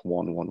she says,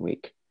 1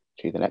 week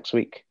to the next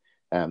week.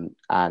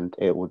 And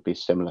it would be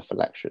similar for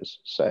lectures.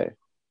 So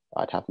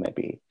I'd have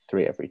maybe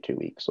 3 every 2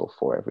 weeks or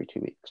 4 every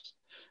 2 weeks.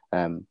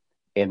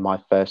 In my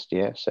first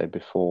year, so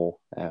before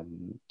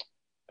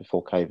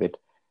COVID,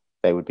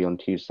 they would be on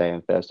Tuesday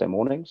and Thursday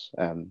mornings.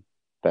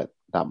 But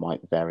that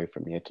might vary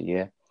from year to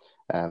year.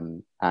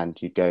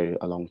 And you go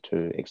along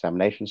to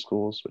examination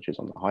schools, which is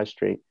on the high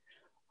street.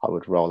 I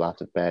would roll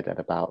out of bed at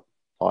about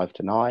 5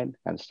 to 9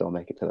 and still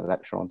make it to the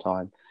lecture on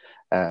time.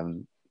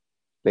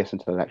 Listen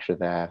to the lecture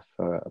there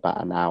for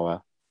about an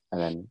hour and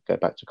then go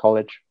back to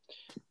college.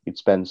 You'd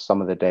spend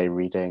some of the day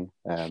reading.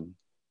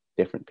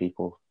 Different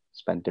people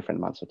spend different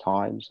amounts of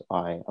times.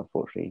 I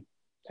unfortunately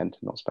tend to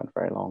not spend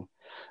very long.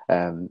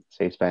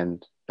 So you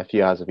spend a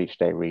few hours of each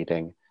day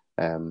reading.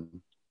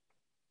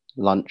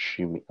 Lunch,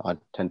 I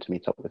tend to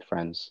meet up with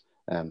friends,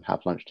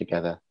 have lunch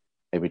together,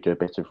 maybe do a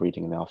bit of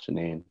reading in the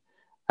afternoon,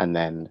 and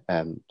then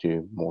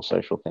do more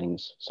social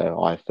things.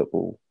 So I have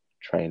football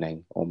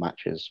training or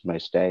matches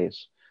most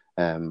days,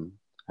 and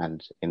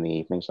in the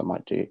evenings I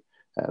might do,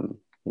 you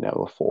know,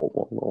 a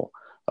football or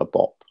a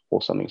bop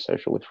or something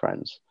social with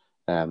friends.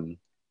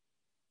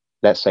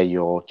 Let's say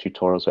your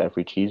tutorials are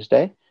every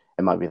Tuesday.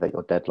 It might be that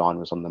your deadline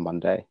was on the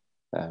Monday,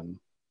 and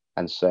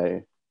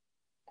so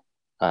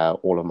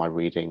all of my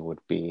reading would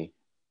be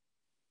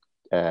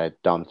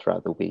done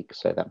throughout the week,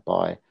 so that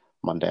by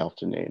Monday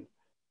afternoon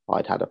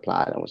I'd had a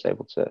plan and was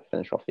able to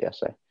finish off the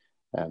essay.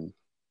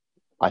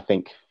 I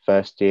think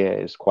first year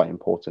is quite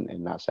important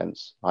in that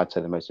sense. I'd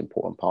say the most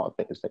important part of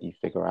it is that you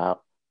figure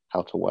out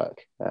how to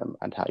work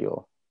and how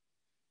your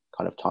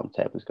kind of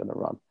timetable is going to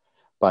run.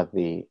 But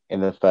in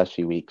the first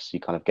few weeks, you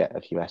kind of get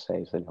a few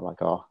essays and you're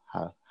like, oh,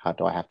 how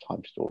do I have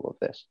time to do all of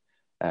this?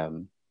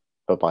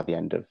 But by the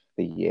end of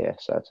the year,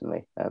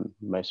 certainly,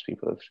 most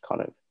people have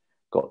kind of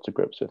got to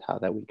grips with how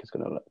their week is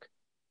going to look.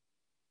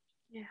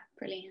 Yeah,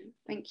 brilliant.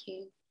 Thank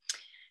you.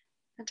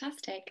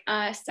 Fantastic.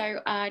 So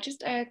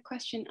just a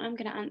question I'm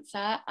going to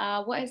answer.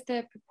 What is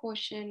the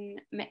proportion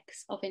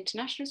mix of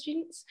international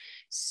students?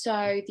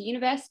 So the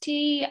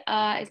university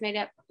is made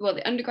up, well,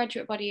 the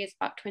undergraduate body is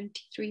about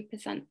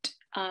 23%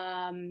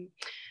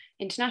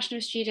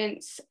 international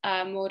students.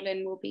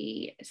 Magdalen will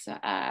be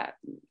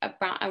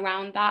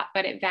around that,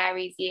 but it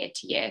varies year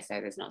to year,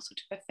 so there's not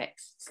sort of a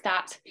fixed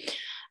stat.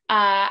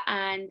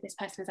 And this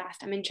person has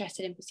asked, I'm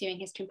interested in pursuing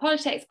history and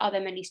politics. Are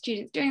there many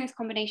students doing this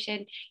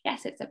combination?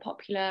 Yes, it's a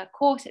popular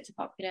course. It's a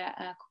popular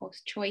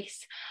course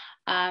choice.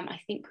 I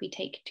think we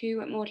take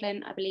 2 at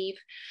Magdalen, I believe,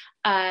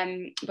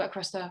 but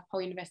across the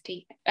whole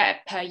university,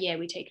 per year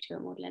we take 2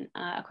 at Magdalen.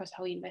 Across the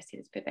whole university,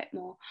 there's a bit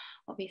more,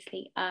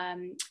 obviously.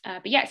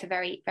 But yeah, it's a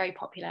very, very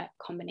popular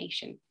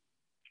combination.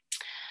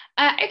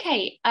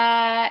 Okay,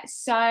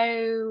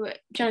 so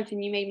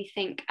Jonathan, you made me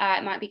think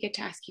it might be good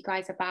to ask you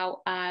guys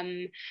about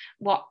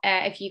what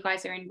if you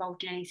guys are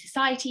involved in any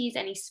societies,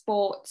 any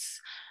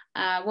sports,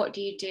 what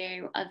do you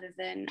do other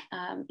than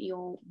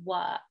your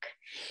work?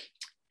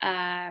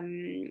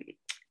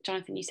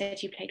 Jonathan, you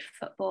said you played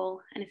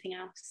football. Anything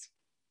else?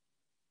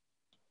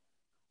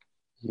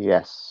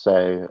 Yes,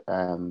 so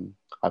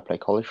I play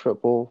college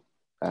football,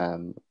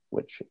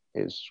 which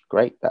is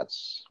great.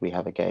 We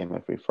have a game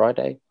every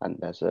Friday, and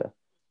there's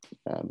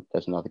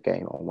another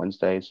game on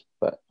Wednesdays,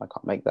 but I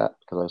can't make that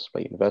because I also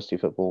play university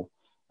football,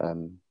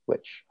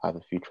 which I have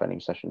a few training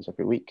sessions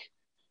every week.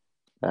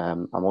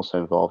 I'm also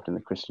involved in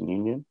the Christian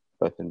Union,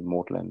 both in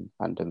Magdalen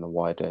and in the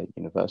wider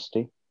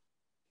university.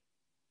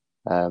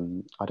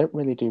 I don't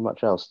really do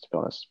much else, to be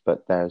honest,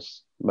 but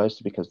there's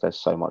mostly because there's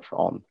so much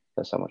on,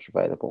 there's so much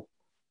available.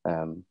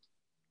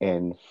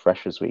 In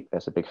Freshers Week,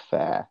 there's a big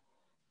fair,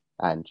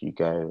 and you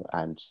go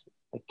and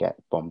get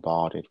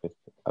bombarded with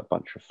a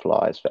bunch of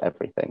flyers for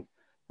everything.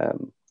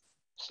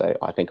 So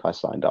I think I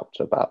signed up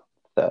to about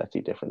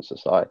 30 different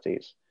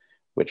societies,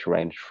 which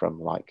ranged from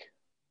like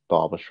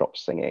barbershop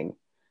singing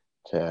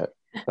to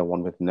the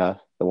one with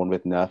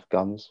Nerf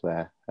guns,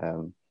 where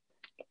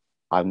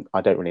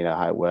I don't really know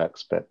how it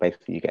works, but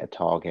basically you get a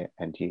target,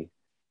 and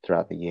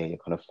throughout the year you're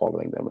kind of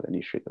following them, and then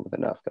you shoot them with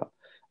a Nerf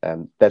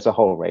gun. There's a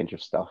whole range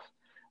of stuff.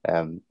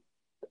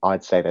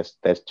 I'd say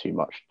there's too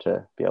much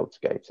to be able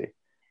to go to,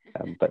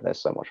 but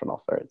there's so much on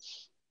offer.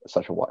 It's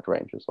such a wide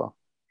range as well.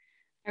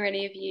 Are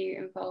any of you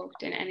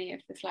involved in any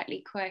of the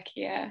slightly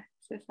quirkier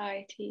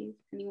societies?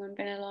 Anyone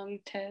been along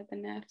to the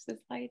Nerf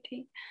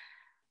Society?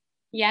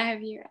 Yeah,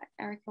 have you,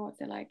 Erica? What's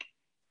it like?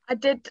 I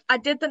did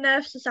the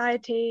Nerf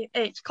Society.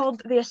 It's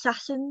called the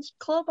Assassins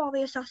Club or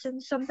the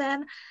Assassins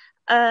something.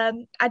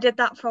 I did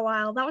that for a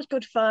while. That was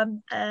good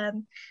fun. I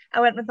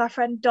went with my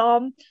friend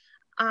Dom,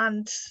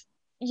 and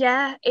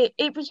yeah,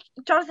 it was,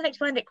 Jonathan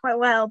explained it quite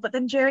well, but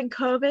then during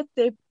COVID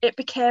it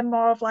became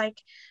more of like,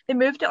 they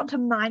moved it onto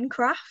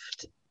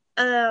Minecraft.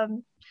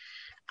 And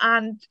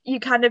you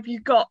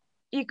got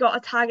a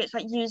target's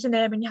like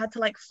username, and you had to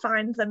like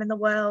find them in the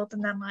world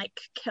and then like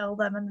kill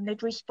them, and then they'd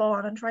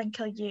respawn and try and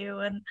kill you,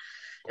 and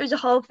it was a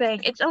whole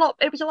thing. It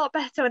was a lot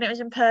better when it was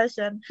in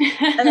person.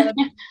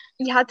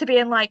 You had to be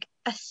in like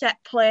a set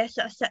place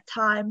at a set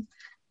time,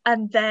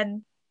 and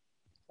then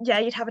yeah,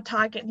 you'd have a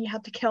target and you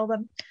had to kill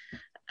them.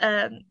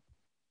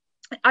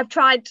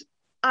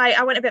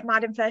 I went a bit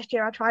mad in first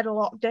year. I tried a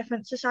lot of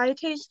different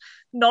societies.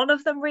 None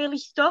of them really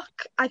stuck.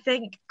 I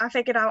think I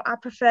figured out I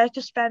prefer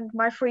to spend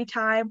my free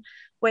time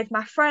with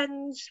my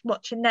friends,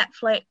 watching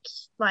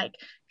Netflix, like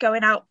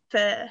going out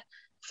for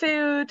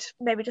food,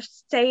 maybe just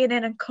staying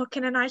in and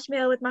cooking a nice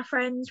meal with my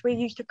friends. We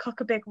used to cook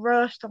a big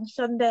roast on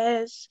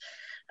Sundays.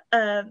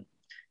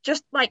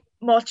 Just like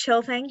more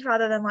chill things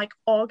rather than like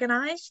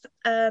organised.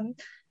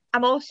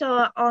 I'm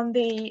also on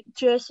the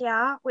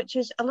JCR, which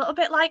is a little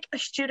bit like a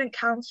student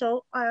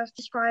council, I would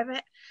describe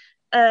it.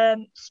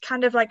 It's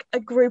kind of like a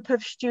group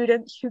of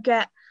students who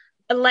get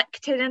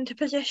elected into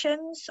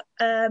positions,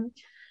 and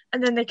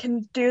then they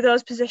can do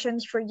those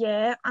positions for a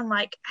year and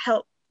like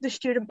help the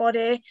student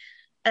body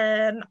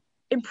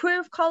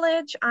improve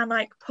college and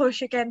like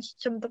push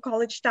against some of the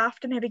college staff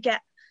to maybe get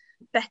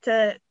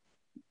better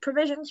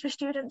provisions for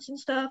students and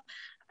stuff.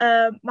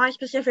 My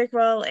specific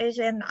role is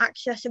in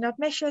access and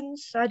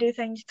admissions, so I do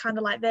things kind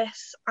of like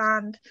this,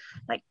 and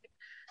like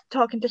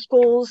talking to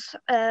schools,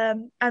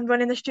 and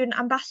running the student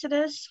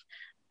ambassadors.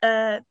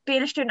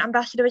 Being a student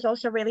ambassador is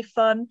also really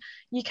fun.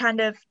 You kind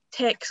of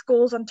take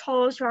schools on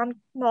tours around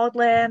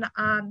Magdalen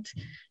and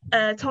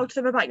talk to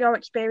them about your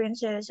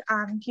experiences,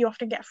 and you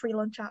often get a free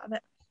lunch out of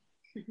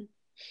it.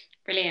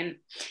 Brilliant.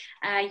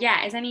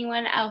 Yeah, is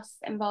anyone else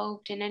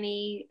involved in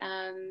any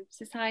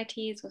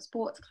societies or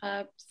sports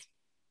clubs?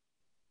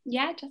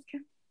 Yeah, Jessica.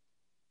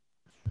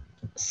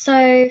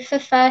 So for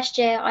first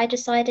year, I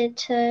decided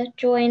to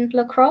join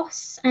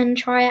lacrosse and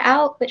try it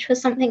out, which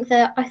was something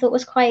that I thought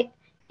was quite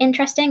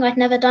interesting. I'd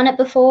never done it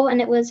before,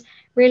 and it was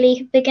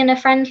really beginner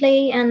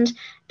friendly, and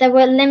there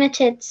were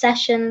limited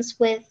sessions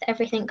with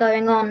everything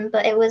going on,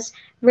 but it was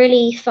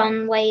really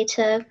fun way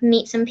to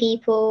meet some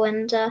people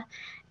and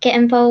get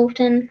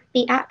involved and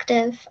be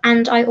active.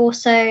 And I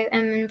also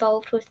am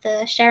involved with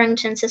the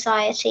Sherrington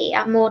Society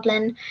at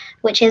Magdalen,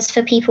 which is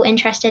for people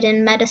interested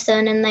in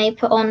medicine, and they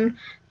put on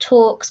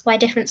talks by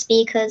different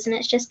speakers, and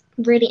it's just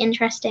really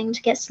interesting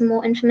to get some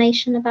more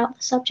information about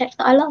the subject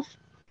that I love.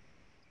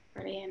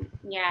 Brilliant.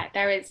 Yeah,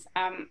 there is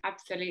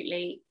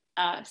absolutely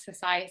a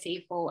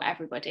society for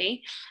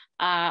everybody,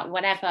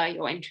 whatever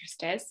your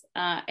interest is.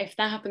 If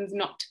that happens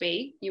not to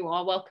be, you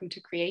are welcome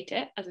to create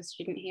it as a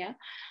student here,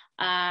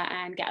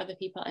 and get other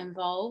people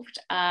involved.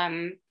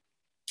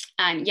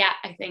 And yeah,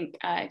 I think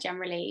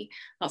generally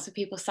lots of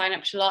people sign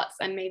up to lots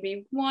and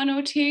maybe 1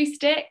 or 2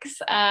 sticks.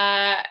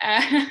 But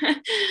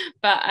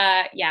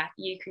yeah,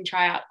 you can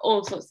try out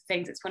all sorts of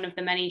things. It's one of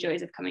the many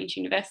joys of coming to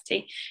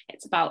university.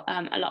 It's about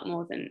a lot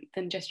more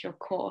than just your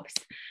course,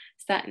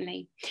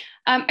 certainly.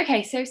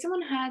 Okay, so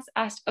someone has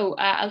asked,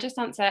 I'll just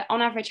answer,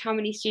 on average, how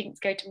many students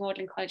go to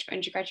Magdalen College for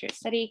undergraduate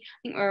study? I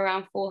think we're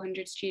around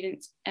 400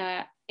 students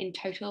in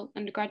total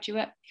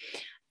undergraduate.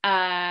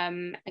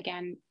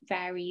 Again,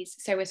 varies.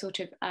 So we're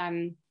sort of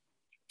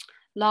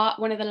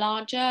one of the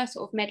larger,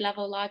 sort of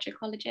mid-level, larger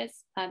colleges.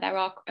 There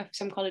are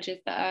some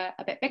colleges that are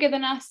a bit bigger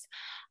than us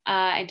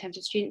in terms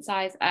of student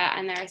size,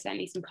 and there are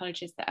certainly some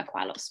colleges that are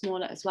quite a lot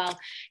smaller as well.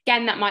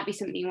 Again, that might be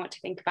something you want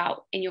to think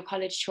about in your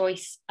college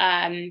choice.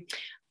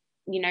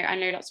 You know, I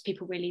know lots of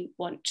people really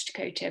want to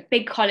go to a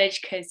big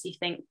college because you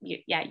think, you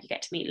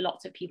get to meet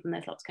lots of people and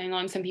there's lots going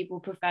on. Some people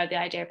prefer the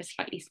idea of a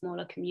slightly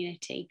smaller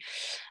community.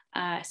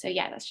 So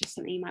yeah, that's just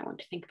something you might want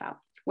to think about.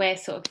 We're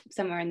sort of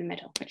somewhere in the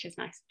middle, which is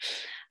nice.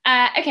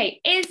 Okay,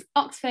 is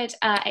Oxford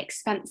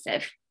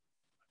expensive?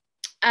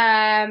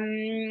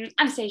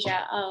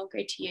 Anastasia, I'll go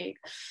to you.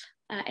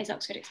 Is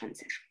Oxford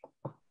expensive?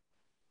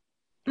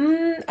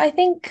 I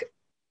think,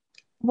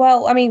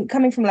 well, I mean,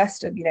 coming from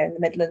Leicester, you know, in the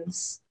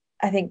Midlands,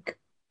 I think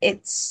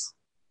it's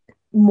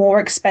more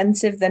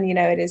expensive than, you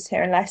know, it is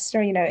here in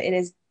Leicester. You know, it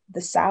is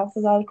the south,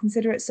 as I would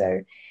consider it,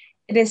 so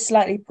it is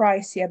slightly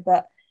pricier,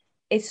 but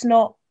it's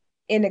not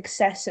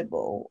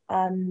inaccessible.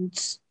 And,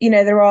 you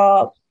know, there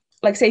are,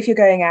 like, say if you're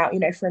going out, you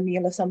know, for a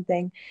meal or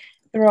something,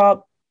 there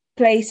are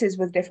places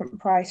with different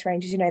price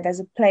ranges. You know,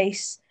 there's a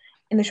place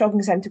in the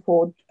shopping centre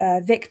called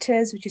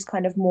Victor's, which is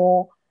kind of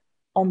more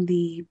on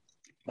the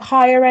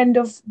higher end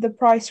of the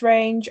price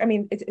range. I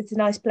mean, it's a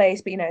nice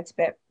place, but, you know, it's a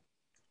bit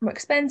more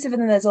expensive.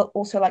 And then there's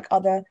also like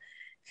other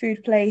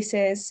food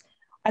places.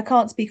 I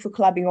can't speak for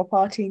clubbing or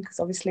partying because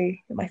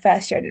obviously in my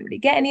first year I didn't really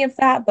get any of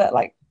that, but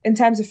like in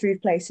terms of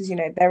food places, you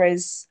know, there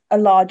is a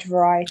large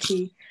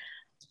variety.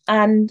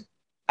 And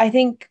I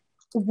think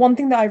one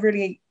thing that I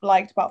really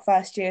liked about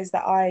first year is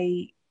that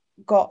I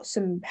got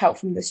some help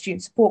from the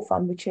Student Support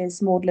Fund, which is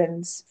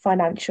Magdalen's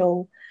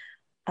financial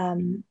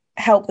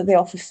help that they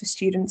offer for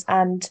students.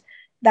 And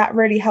that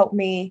really helped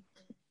me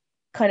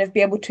kind of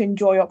be able to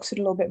enjoy Oxford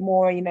a little bit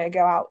more, you know,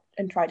 go out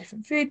and try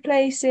different food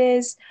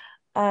places,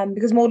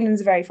 because Magdalen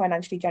is a very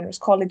financially generous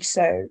college.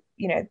 So,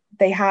 you know,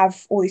 they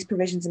have all these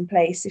provisions in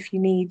place if you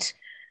need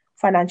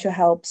financial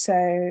help.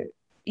 So,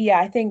 yeah,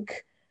 I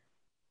think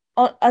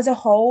as a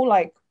whole,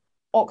 like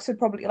Oxford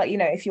probably, like, you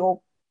know, if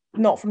you're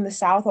not from the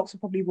south, Oxford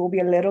probably will be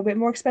a little bit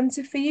more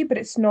expensive for you, but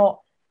it's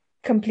not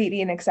completely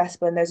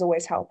inaccessible, and there's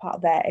always help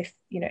out there if,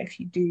 you know, if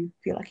you do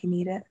feel like you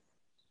need it.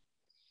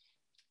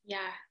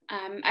 Yeah.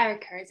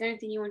 Erica, is there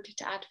anything you wanted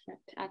to add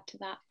to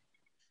that?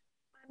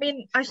 I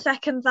mean, I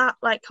second that.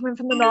 Like, coming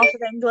from the north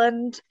of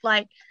England,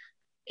 like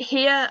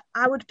here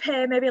I would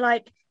pay maybe,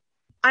 like,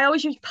 I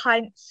always use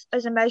pints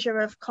as a measure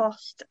of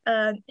cost.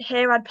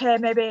 Here I'd pay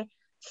maybe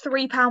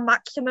 £3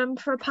 maximum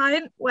for a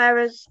pint,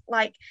 whereas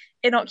like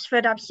in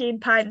Oxford I've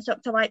seen pints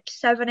up to like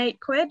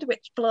 £7-8,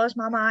 which blows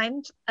my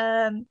mind.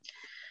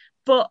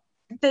 But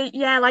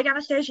like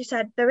Anastasia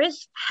said, there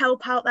is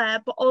help out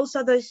there, but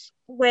also there's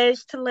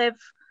ways to live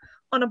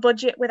on a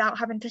budget without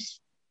having to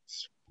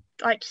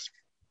like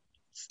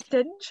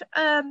stinge.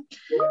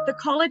 The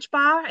college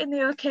bar in the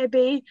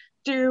OKB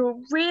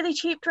do really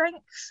cheap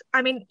drinks.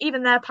 I mean,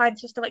 even their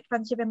pints are still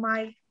expensive in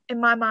my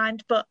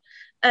mind, but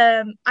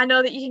I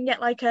know that you can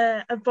get like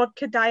a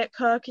vodka Diet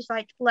Coke is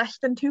like less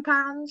than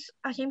 £2,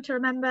 I seem to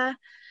remember.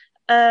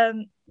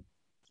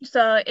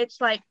 So it's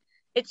like,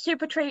 it's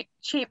super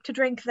cheap to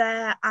drink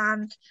there,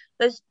 and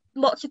there's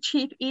lots of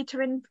cheap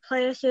eater-in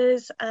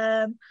places.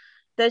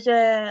 There's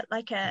a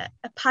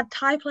pad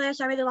thai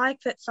place I really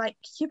like that's like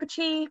super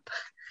cheap.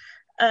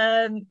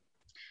 And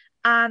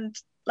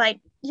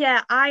like,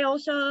 yeah, I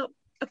also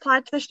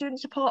applied to the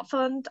Student Support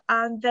Fund,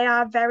 and they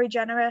are very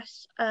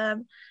generous. I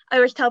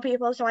always tell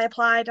people, so I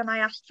applied and I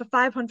asked for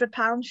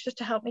 £500 just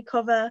to help me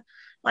cover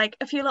like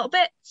a few little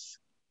bits,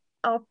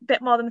 or a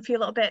bit more than a few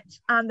little bits,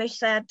 and they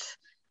said,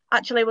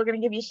 actually, we're going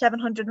to give you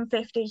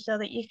 750 so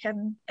that you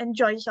can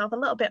enjoy yourself a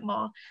little bit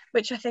more,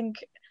 which I think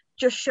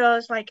just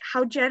shows like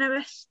how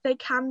generous they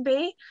can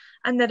be,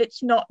 and that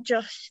it's not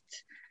just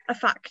a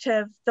fact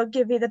of they'll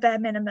give you the bare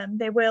minimum.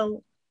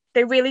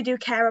 They really do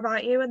care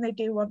about you, and they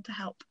do want to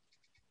help.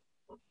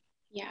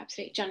 Yeah,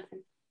 absolutely.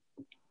 Jonathan?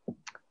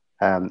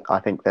 I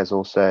think there's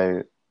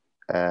also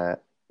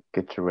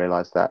good to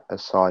realise that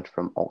aside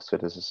from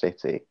Oxford as a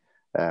city,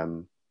 a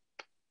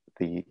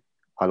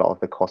lot of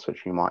the costs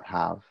which you might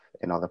have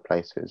in other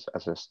places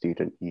as a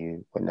student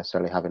you won't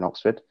necessarily have in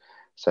Oxford.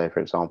 So, for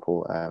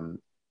example,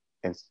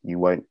 you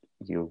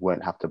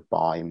won't have to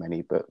buy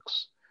many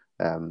books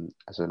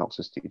as an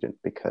Oxford student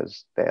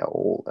because they are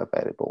all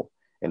available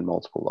in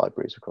multiple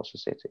libraries across the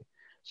city.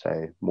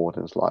 So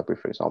Magdalen's library,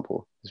 for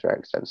example, is very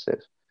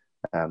extensive.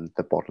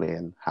 The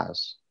Bodleian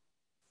has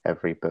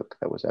every book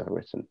that was ever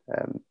written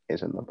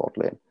is in the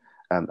Bodleian.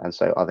 And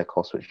so other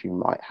costs which you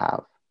might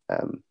have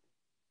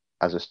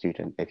as a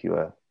student, if you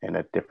were in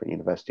a different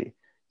university,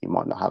 you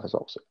might not have as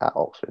at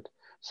Oxford.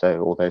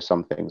 So although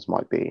some things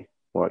might be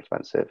more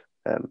expensive,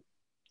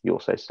 you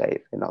also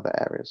save in other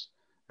areas.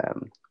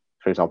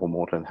 For example,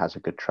 Magdalen has a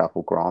good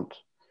travel grant.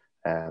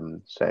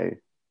 So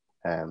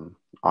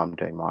I'm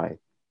doing my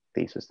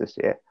thesis this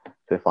year.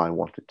 So if I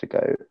wanted to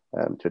go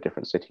to a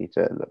different city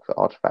to look for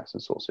artifacts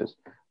and sources,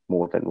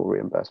 Magdalen will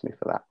reimburse me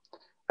for that.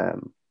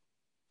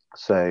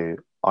 So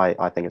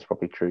I think it's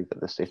probably true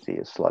that the city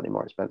is slightly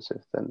more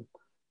expensive than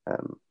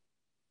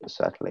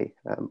certainly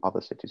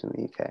other cities in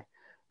the UK.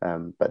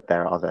 But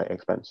there are other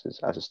expenses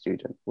as a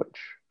student which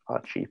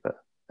are cheaper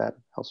than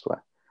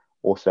elsewhere.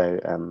 Also,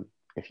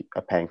 if you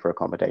are paying for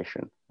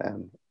accommodation,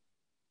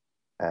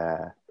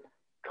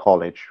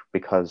 college,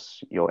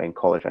 because you're in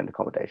college-owned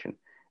accommodation,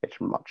 it's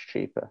much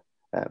cheaper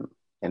in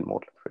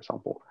Magdalen, for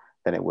example,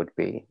 than it would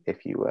be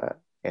if you were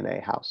in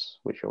a house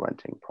which you're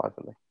renting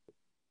privately.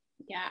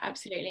 Yeah,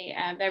 absolutely.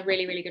 They're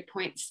really, really good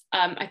points.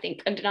 I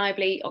think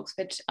undeniably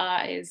Oxford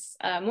is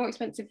a more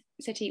expensive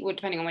city, well,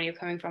 depending on where you're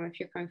coming from.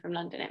 If you're coming from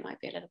London, it might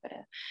be a little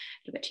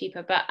bit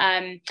cheaper. But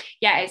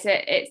yeah, it's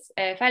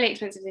a fairly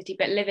expensive city.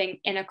 But living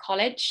in a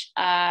college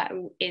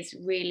is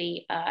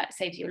really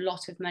saves you a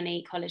lot of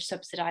money. College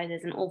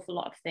subsidises an awful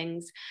lot of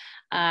things,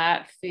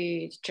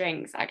 food,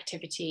 drinks,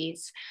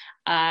 activities.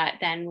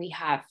 Then we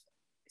have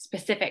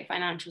specific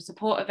financial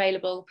support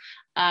available,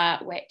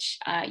 which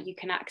you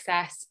can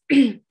access.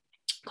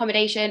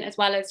 Accommodation, as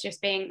well as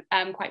just being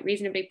quite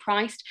reasonably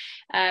priced,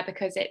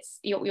 because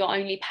you're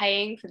only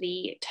paying for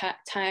the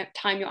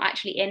time you're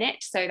actually in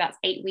it, so that's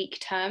 8-week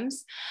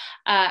terms,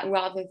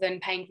 rather than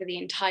paying for the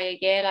entire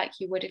year like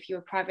you would if you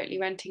were privately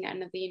renting at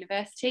another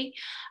university.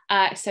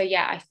 So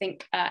yeah, I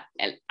think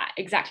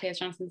exactly as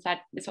Jonathan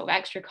said, the sort of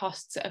extra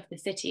costs of the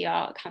city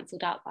are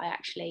cancelled out by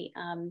actually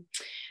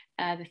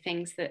the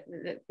things that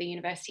the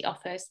university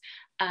offers.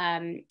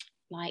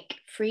 Like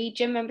free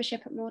gym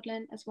membership at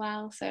Magdalen as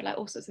well, so like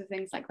all sorts of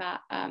things like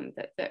that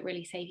that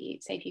really save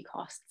you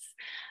costs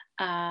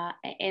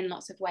in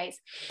lots of ways.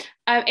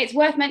 It's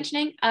worth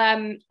mentioning,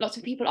 lots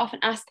of people often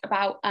ask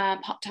about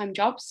part-time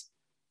jobs.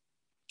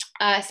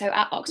 So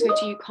at Oxford,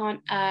 you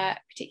can't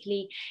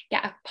particularly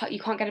get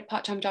a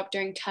part-time job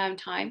during term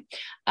time,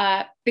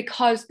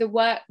 because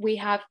we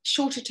have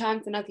shorter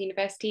terms than other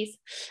universities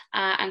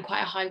and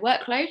quite a high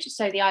workload.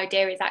 So the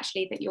idea is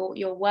actually that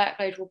your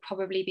workload will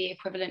probably be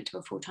equivalent to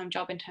a full-time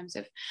job in terms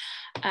of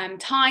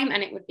time,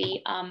 and it would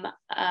be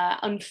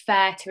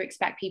unfair to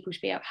expect people to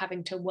be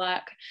having to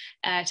work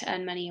to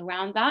earn money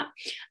around that.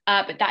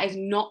 But that is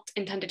not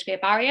intended to be a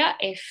barrier.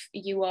 If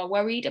you are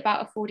worried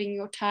about affording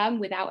your term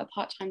without a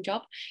part-time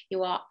job,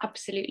 you are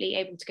absolutely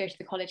able to go to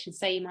the college and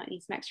say you might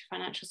need some extra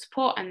financial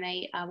support, and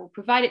they will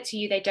provide it to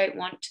you. They don't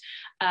want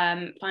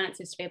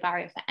finances to be a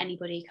barrier for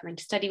anybody coming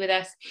to study with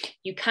us.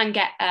 You can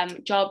get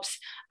jobs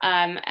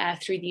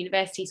through the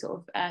university,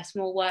 sort of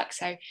small work.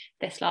 So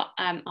this lot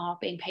are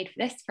being paid for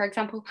this, for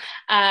example,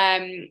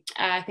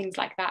 things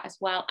like that as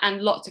well.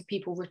 And lots of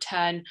people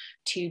return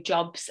to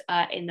jobs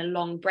in the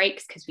long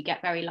breaks, because we get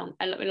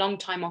a long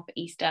time off at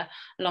Easter,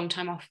 a long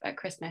time off at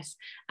Christmas,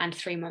 and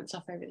 3 months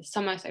off over the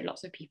summer. So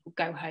lots of people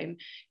go home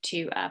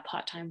to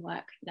part-time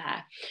work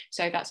there.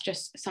 So that's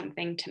just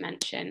something to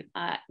mention.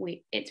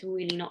 It's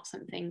really not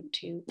something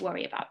to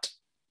worry about.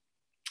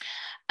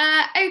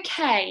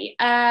 Okay.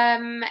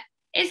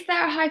 Is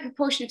there a high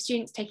proportion of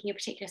students taking a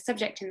particular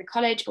subject in the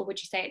college, or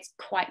would you say it's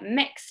quite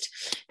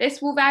mixed?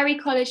 This will vary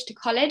college to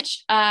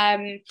college.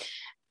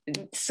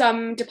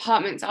 Some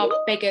departments are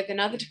bigger than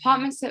other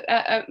departments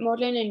at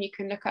Magdalen, and you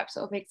can look up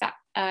sort of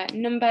exact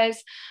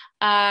numbers.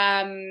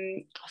 Off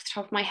the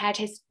top of my head,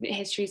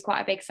 history is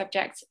quite a big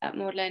subject at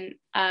Magdalen,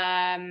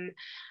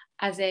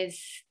 as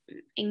is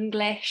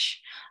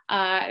English. There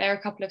are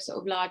a couple of sort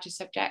of larger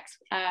subjects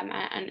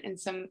and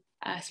some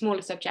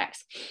smaller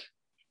subjects,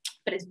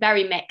 but it's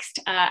very mixed,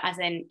 as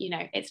in,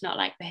 it's not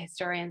like the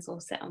historians all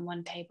sit on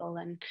one table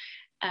and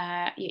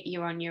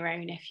you're on your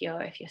own if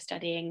you're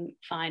studying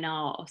fine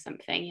art or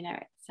something.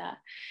 It's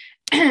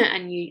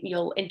and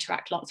you'll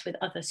interact lots with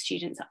other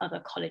students at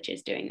other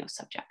colleges doing your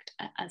subject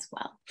as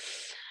well.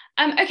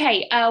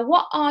 Okay,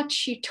 what are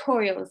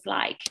tutorials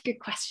like? Good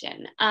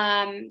question.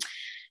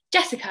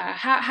 Jessica,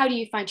 how do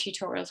you find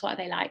tutorials? What are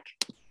they like?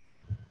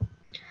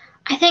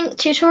 I think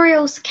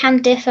tutorials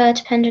can differ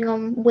depending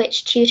on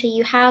which tutor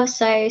you have.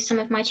 So some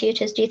of my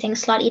tutors do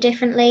things slightly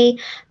differently,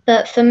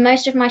 but for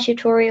most of my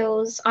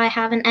tutorials, I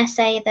have an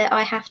essay that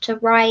I have to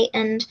write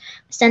and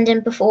send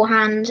in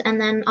beforehand, and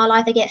then I'll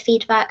either get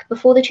feedback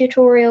before the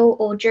tutorial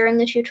or during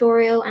the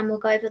tutorial, and we'll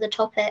go over the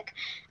topic,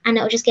 and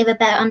it'll just give a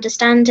better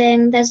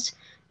understanding. There's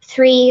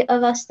 3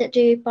 of us that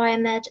do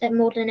biomed at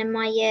Magdalen in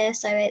my year,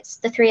 so it's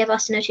the 3 of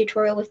us in a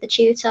tutorial with the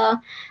tutor.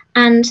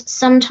 And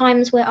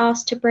sometimes we're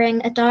asked to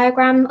bring a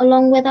diagram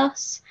along with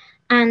us,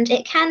 and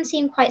it can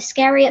seem quite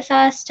scary at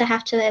first to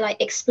have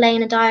to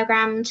explain a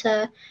diagram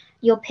to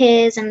your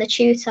peers and the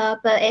tutor,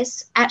 but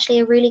it's actually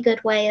a really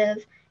good way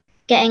of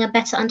getting a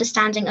better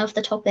understanding of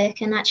the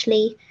topic, and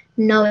actually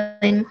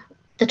knowing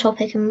the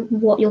topic and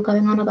what you're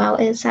going on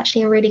about is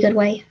actually a really good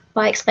way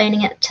by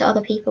explaining it to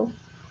other people.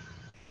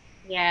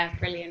 Yeah,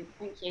 brilliant.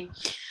 Thank you.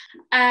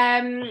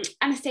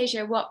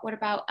 Anastasia, what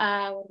about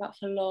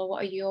for law?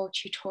 What are your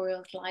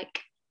tutorials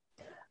like?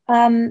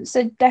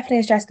 So definitely,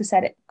 as Jessica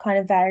said, it kind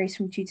of varies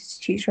from tutor to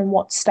tutor and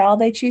what style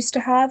they choose to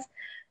have.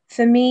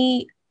 For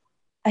me,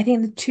 I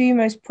think the two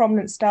most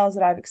prominent styles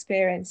that I've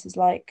experienced is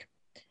like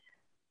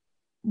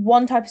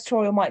one type of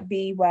tutorial might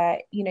be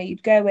where, you know,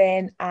 you'd go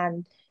in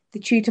and the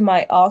tutor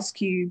might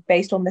ask you,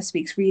 based on this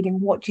week's reading,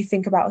 what do you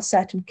think about a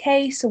certain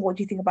case, or what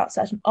do you think about a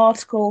certain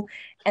article?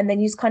 And then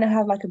you just kind of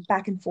have like a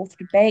back and forth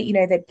debate. You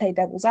know, they'd play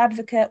devil's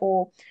advocate,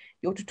 or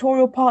your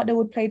tutorial partner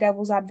would play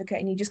devil's advocate,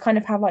 and you just kind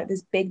of have like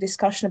this big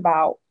discussion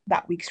about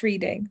that week's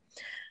reading.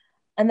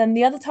 And then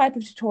the other type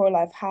of tutorial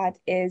I've had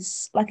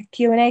is like a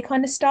Q&A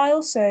kind of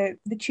style. So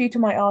the tutor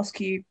might ask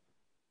you,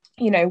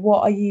 you know,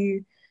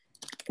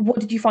 what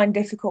did you find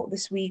difficult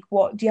this week?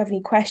 What do you have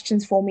any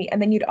questions for me?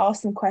 And then you'd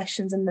ask them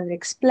questions and then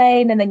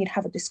explain, and then you'd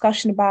have a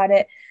discussion about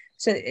it.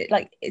 So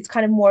it's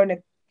kind of more in a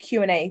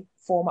Q&A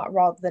format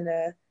rather than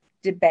a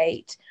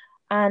debate.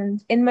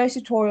 And in most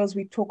tutorials,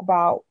 we talk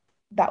about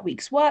that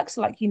week's work.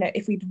 So like, you know,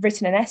 if we'd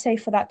written an essay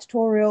for that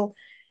tutorial,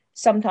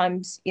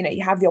 sometimes, you know,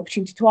 you have the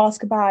opportunity to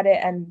ask about it.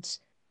 And,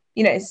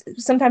 you know,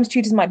 sometimes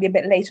tutors might be a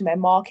bit late on their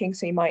marking.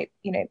 So you might,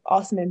 you know,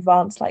 ask them in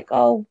advance, like,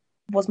 oh,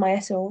 was my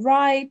essay all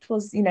right?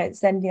 Was, you know,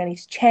 is there anything I need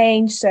to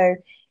change? So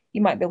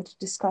you might be able to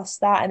discuss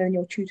that, and then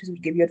your tutors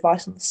would give you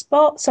advice on the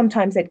spot.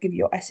 Sometimes they'd give you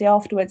your essay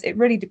afterwards. It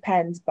really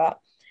depends, but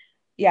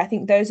yeah, I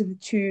think those are the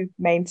two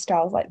main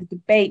styles, like the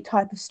debate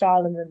type of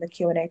style and then the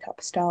Q&A type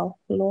of style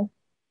for law.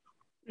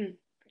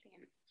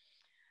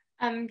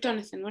 Brilliant.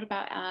 Jonathan, what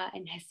about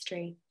in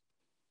history?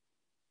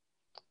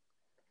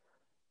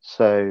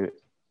 So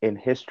in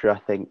history, I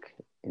think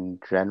in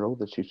general,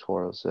 the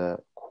tutorials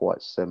are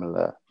quite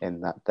similar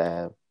in that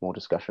they're more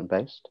discussion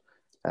based.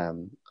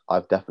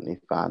 I've definitely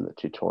found that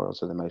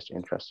tutorials are the most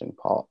interesting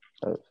part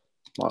of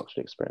my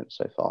Oxford experience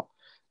so far.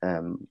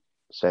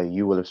 So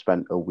you will have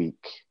spent a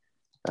week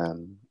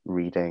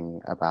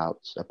reading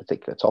about a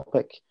particular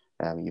topic.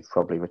 You've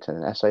probably written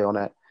an essay on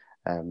it,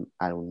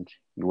 and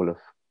you will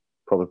have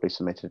probably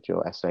submitted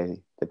your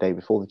essay the day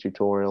before the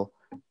tutorial.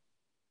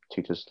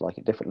 Tutors like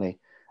it differently.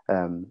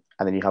 And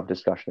then you have a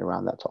discussion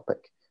around that topic.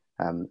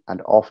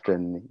 And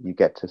often you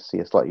get to see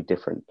a slightly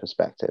different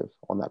perspective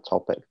on that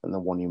topic than the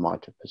one you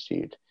might have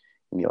pursued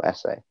in your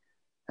essay.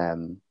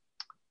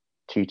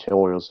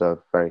 Tutorials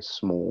are very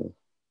small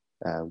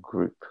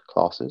group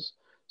classes.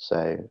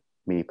 So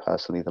me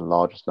personally, the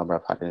largest number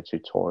I've had in a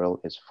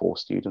tutorial is 4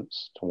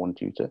 students to 1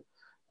 tutor.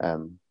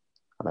 And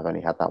I've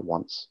only had that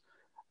once.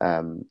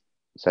 So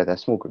they're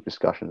small group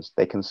discussions.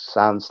 They can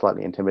sound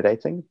slightly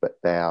intimidating, but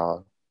they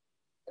are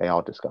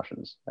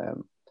discussions.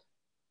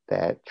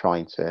 They're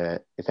trying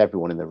to, if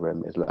everyone in the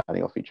room is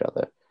learning off each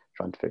other,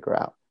 trying to figure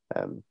out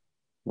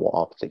what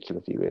our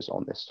particular view is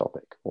on this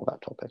topic or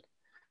that topic.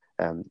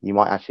 You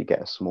might actually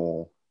get a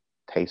small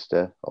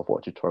taster of what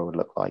a tutorial would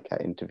look like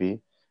at interview.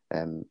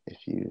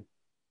 If you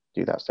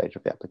do that stage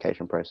of the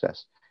application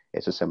process,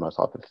 it's a similar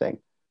type of thing.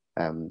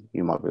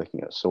 You might be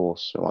looking at a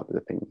source, you might be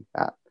looking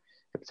at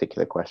a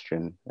particular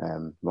question,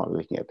 you might be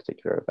looking at a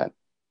particular event.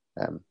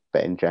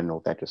 But in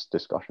general, they're just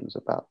discussions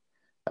about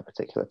a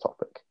particular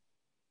topic.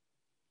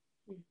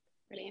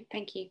 Brilliant,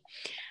 thank you.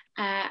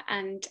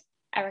 And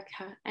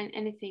Erica, and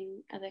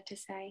anything other to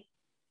say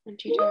on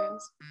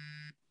tutorials?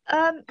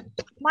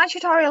 My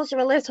tutorials are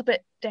a little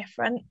bit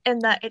different in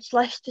that it's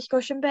less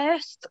discussion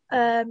based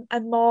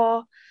and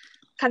more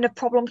kind of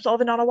problem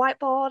solving on a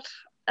whiteboard.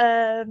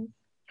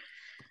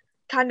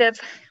 Kind of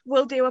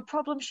we'll do a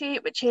problem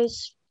sheet, which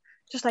is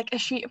just like a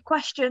sheet of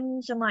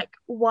questions and like,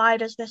 why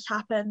does this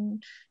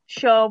happen?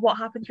 Show what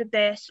happens with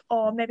this,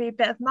 or maybe a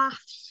bit of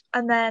maths.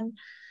 And then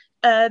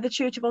the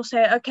tutor will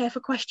say, okay,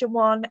 for question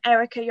 1,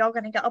 Erica, you're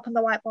going to get up on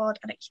the whiteboard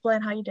and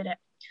explain how you did it.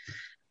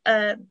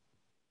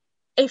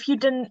 If you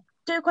didn't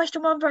do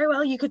question 1 very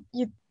well,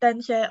 you'd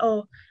then say,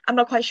 oh, I'm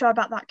not quite sure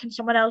about that. Can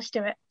someone else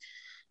do it?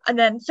 And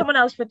then someone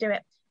else would do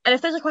it. And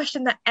if there's a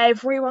question that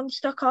everyone's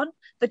stuck on,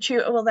 the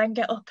tutor will then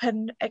get up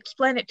and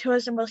explain it to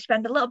us, and we'll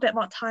spend a little bit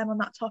more time on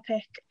that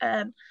topic.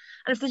 And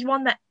if there's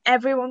one that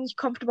everyone's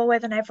comfortable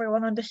with and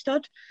everyone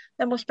understood,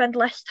 then we'll spend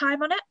less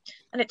time on it.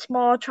 And it's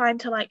more trying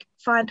to like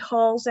find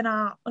holes in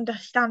our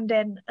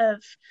understanding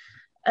of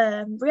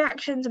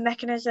reactions and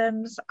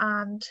mechanisms,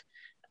 and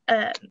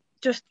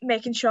just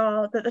making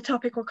sure that the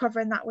topic we're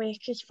covering that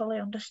week is fully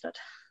understood.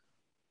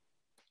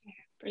 Yeah,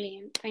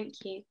 brilliant,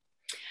 thank you.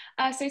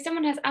 So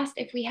someone has asked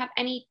if we have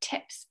any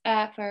tips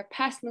for a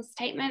personal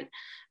statement.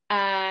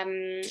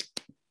 What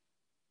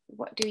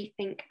do we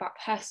think about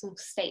personal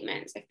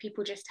statements? If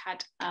people just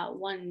had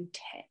one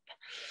tip.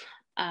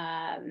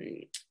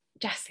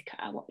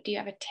 Jessica, do you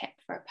have a tip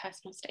for a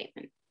personal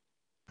statement?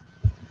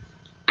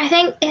 I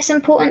think it's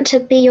important to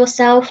be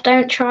yourself.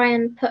 Don't try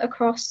and put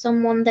across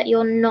someone that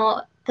you're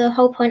not. The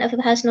whole point of a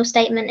personal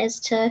statement is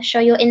to show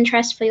your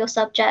interest for your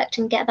subject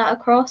and get that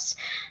across.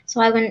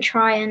 So I wouldn't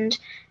try and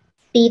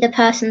be the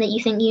person that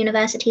you think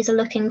universities are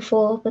looking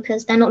for,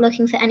 because they're not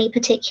looking for any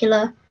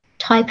particular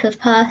type of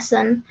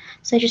person.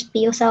 So just be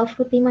yourself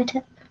would be my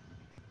tip.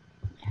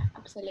 Yeah,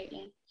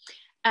 absolutely.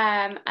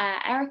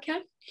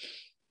 Erica?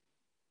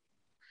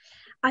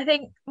 I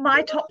think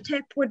my top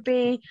tip would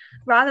be,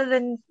 rather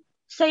than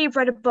say you've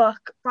read a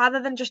book,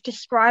 rather than just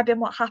describing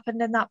what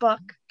happened in that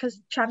book,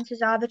 because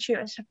chances are the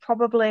tutors have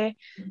probably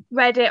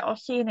read it or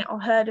seen it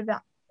or heard of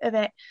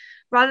it,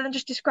 rather than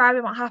just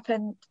describing what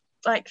happened,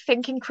 like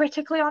thinking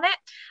critically on it.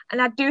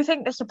 And I do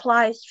think this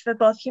applies for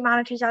both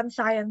humanities and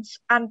science,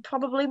 and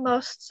probably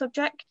most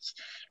subjects.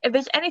 If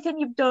there's anything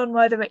you've done,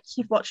 whether it's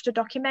you've watched a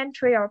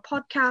documentary or a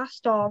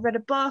podcast or read a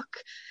book,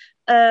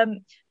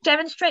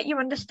 demonstrate your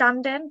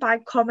understanding by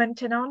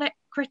commenting on it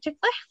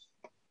critically.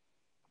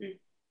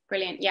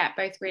 Brilliant. Yeah,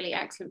 both really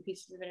excellent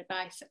pieces of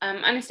advice.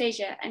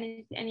 Anastasia,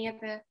 any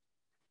other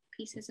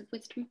pieces of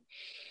wisdom?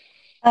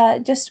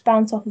 Just to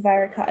bounce off of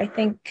Erica, I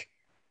think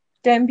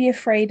don't be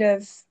afraid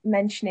of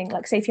mentioning,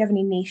 like, say if you have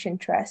any niche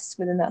interests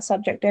within that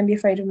subject, don't be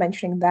afraid of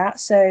mentioning that.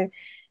 So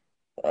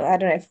I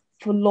don't know,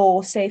 for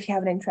law, say if you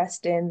have an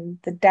interest in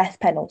the death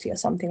penalty or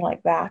something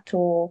like that,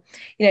 or,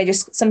 you know,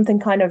 just something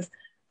kind of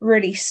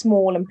really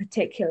small and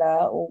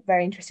particular or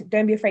very interesting,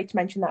 don't be afraid to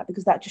mention that,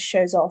 because that just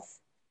shows off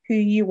who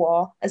you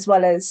are, as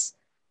well as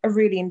a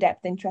really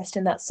in-depth interest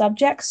in that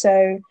subject.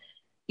 So,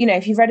 you know,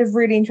 if you've read a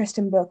really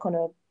interesting book on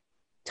a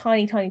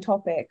tiny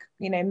topic,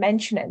 you know,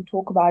 mention it and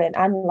talk about it and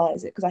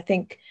analyze it, because I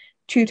think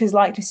tutors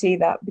like to see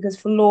that. Because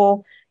for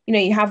law, you know,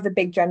 you have the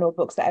big general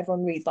books that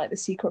everyone reads, like The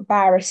Secret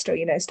Barrister,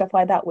 you know, stuff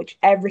like that, which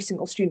every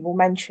single student will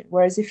mention.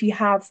 Whereas if you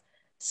have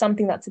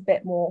something that's a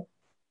bit more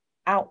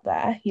out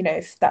there, you know,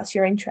 if that's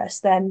your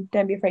interest, then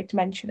don't be afraid to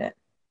mention it.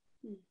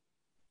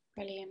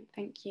 Brilliant,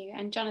 thank you.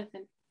 And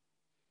Jonathan?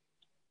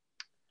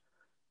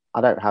 I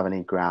don't have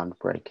any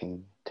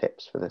groundbreaking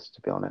tips for this,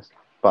 to be honest,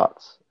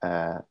 but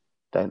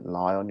don't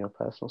lie on your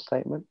personal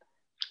statement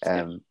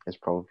is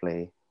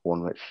probably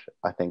one which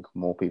I think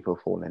more people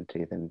fall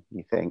into than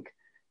you think.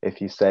 If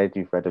you said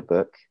you've read a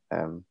book,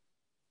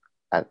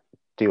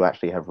 do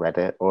actually have read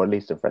it, or at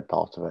least have read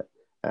part of it,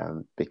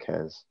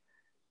 because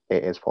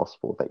it is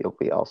possible that you'll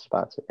be asked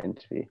about an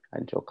interview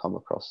and you'll come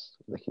across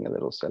looking a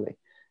little silly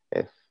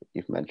if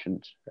you've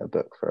mentioned a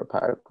book for a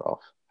paragraph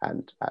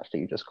and actually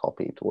you just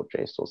copied what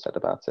JSTOR said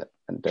about it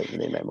and don't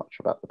really know much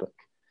about the book.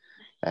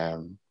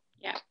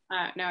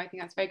 No, I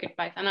think that's very good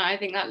advice, and I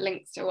think that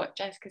links to what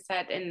Jessica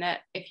said, in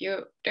that if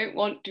you don't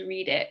want to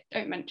read it,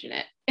 don't mention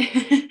it.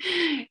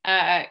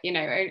 You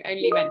know,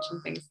 only mention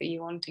things that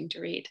you're wanting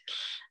to read.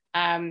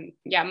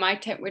 My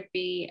tip would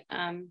be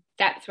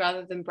depth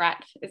rather than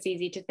breadth. It's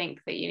easy to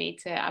think that you need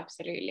to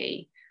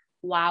absolutely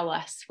wow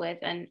us with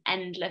an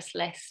endless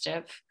list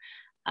of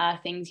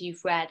things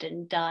you've read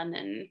and done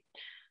and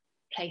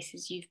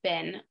places you've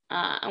been,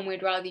 and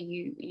we'd rather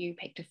you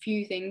picked a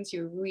few things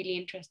you're really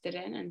interested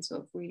in and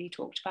sort of really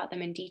talked about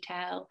them in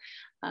detail,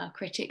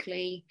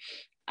 critically,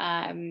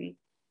 and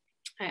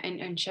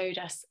showed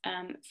us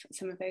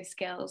some of those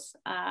skills.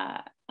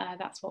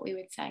 That's what we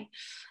would say,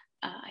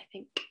 I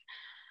think.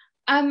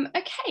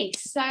 Okay,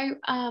 so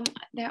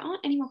there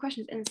aren't any more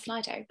questions in the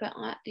Slido, but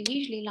I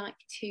usually like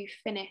to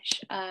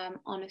finish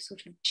on a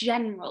sort of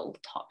general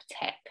top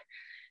tip.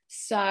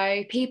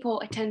 So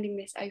people attending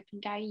this open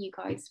day, you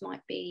guys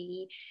might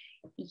be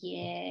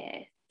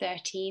year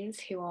 13s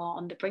who are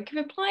on the brink of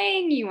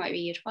applying, you might be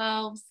year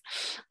 12s,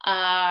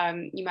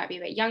 you might be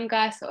a bit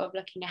younger, sort of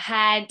looking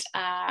ahead,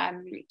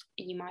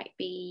 you might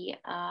be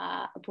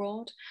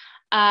abroad.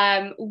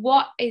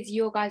 What is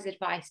your guys'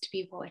 advice to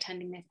people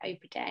attending this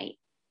open day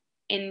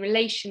in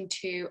relation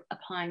to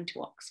applying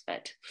to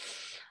Oxford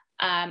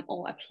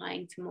or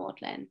applying to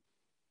Magdalen?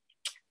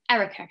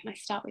 Erica, can I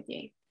start with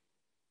you?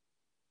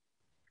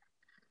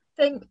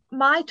 I think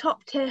my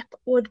top tip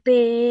would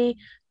be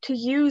to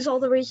use all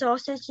the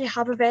resources you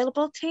have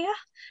available to you.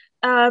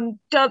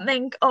 Don't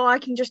think, oh, I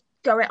can just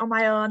go it on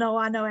my own, oh,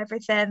 I know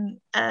everything.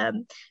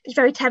 It's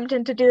very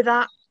tempting to do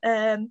that.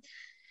 If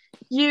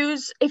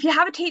you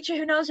have a teacher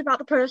who knows about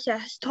the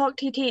process, talk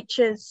to your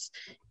teachers,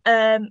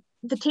 the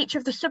teacher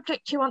of the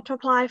subject you want to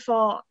apply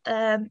for,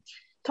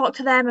 talk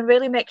to them and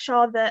really make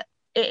sure that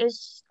it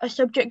is a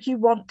subject you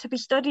want to be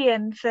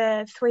studying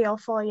for 3 or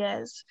 4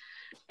 years.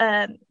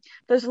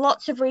 There's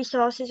lots of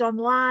resources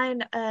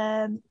online.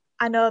 I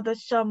know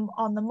there's some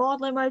on the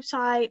Magdalen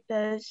website.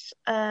 There's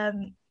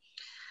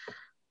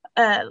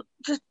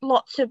just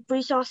lots of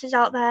resources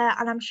out there,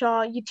 and I'm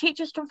sure your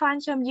teachers can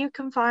find some, you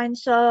can find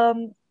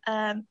some.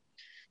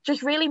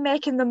 Just really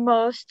making the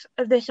most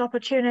of this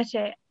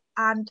opportunity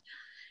and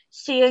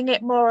seeing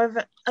it more of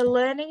a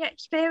learning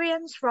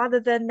experience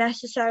rather than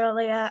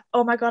necessarily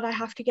oh my god, I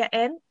have to get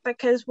in,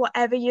 because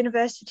whatever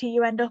university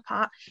you end up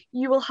at,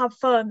 you will have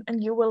fun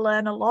and you will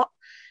learn a lot.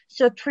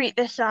 So treat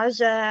this as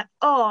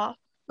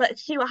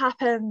let's see what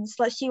happens,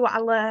 let's see what I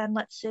learn,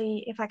 let's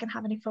see if I can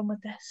have any fun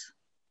with this.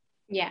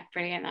 Yeah,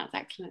 brilliant. That's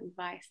excellent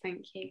advice.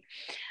 Thank you.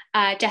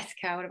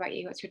 Jessica, what about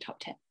you? What's your top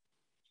tip?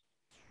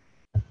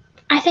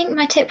 I think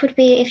my tip would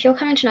be, if you're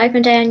coming to an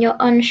open day and you're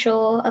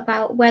unsure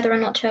about whether or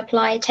not to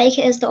apply, take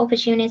it as the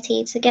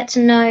opportunity to get to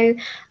know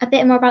a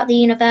bit more about the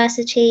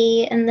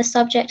university and the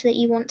subject that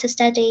you want to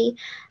study.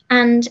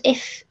 And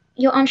if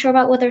you're unsure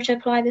about whether to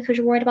apply because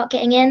you're worried about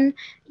getting in,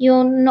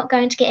 you're not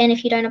going to get in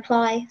if you don't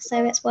apply.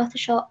 So it's worth a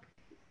shot.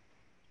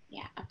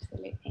 Yeah,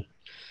 absolutely.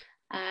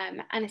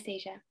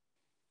 Anastasia?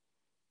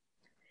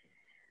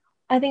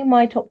 I think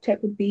my top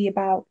tip would be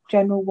about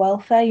general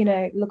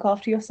welfare, look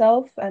after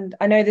yourself. And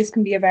I know this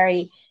can be a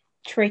very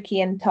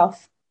tricky and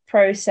tough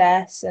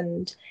process,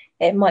 and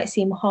it might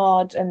seem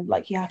hard and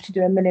like you have to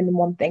do a million and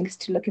one things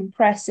to look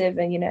impressive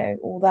and,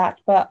 all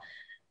that. But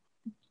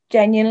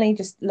genuinely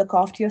just look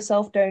after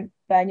yourself. Don't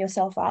burn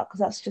yourself out, because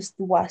that's just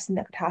the worst thing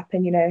that could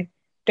happen.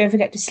 Don't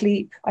forget to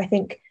sleep. I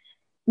think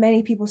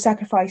many people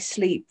sacrifice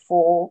sleep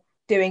for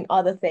doing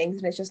other things,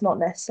 and it's just not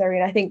necessary.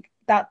 And I think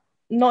that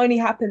not only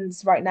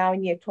happens right now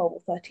in year 12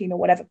 or 13 or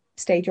whatever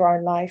stage you are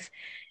in life,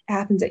 it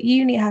happens at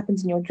uni, it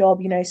happens in your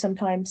job.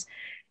 Sometimes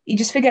you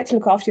just forget to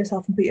look after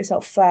yourself and put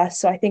yourself first.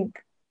 So I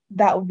think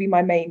that would be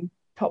my main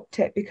top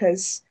tip,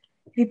 because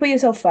if you put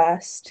yourself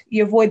first,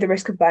 you avoid the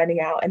risk of burning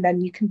out, and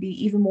then you can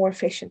be even more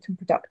efficient and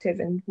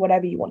productive in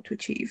whatever you want to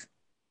achieve.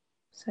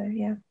 So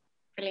yeah.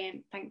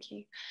 Brilliant, thank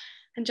you.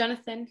 And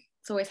Jonathan,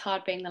 it's always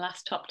hard being the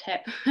last top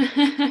tip.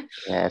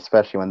 Yeah,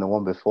 especially when the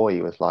one before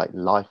you was like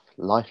life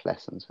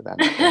lessons with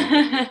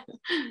that.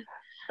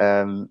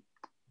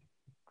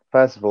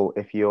 First of all,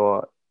 if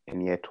you're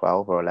in year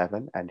 12 or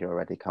 11 and you're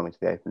already coming to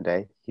the open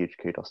day, huge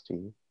kudos to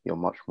you. You're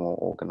much more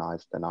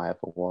organized than I ever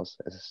was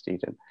as a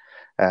student.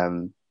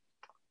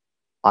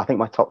 I think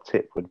my top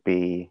tip would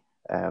be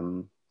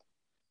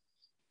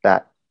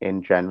that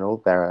in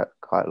general, there are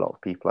quite a lot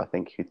of people, I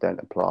think, who don't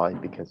apply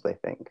because they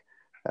think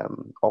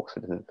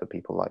Oxford isn't for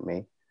people like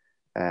me.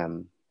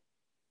 And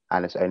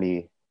it's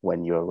only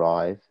when you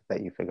arrive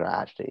that you figure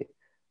out actually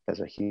there's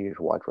a huge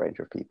wide range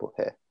of people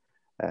here.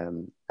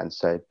 And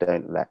so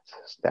don't let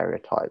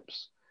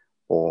stereotypes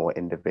or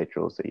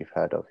individuals that you've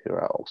heard of who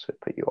are at Oxford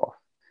put you off.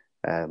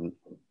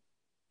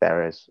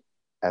 There is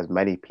as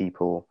many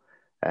people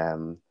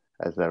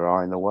as there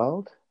are in the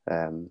world,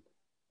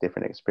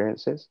 different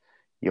experiences.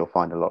 You'll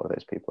find a lot of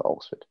those people at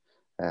Oxford.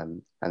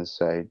 And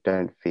so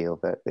don't feel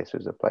that this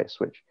is a place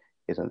which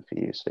isn't for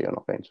you, so you're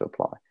not going to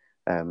apply.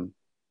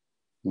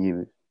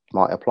 You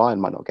might apply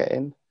and might not get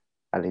in,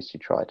 at least you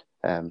tried.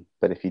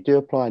 But if you do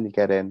apply and you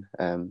get in,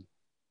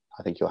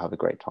 I think you'll have a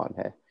great time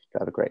here.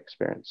 You'll have a great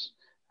experience,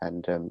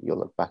 and you'll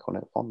look back on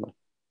it fondly.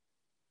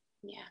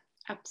 Yeah,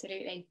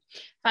 absolutely.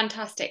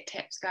 Fantastic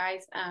tips,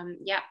 guys.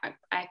 Yeah,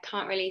 I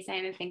can't really say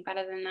anything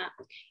better than that.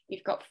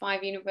 You've got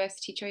 5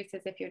 university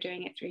choices if you're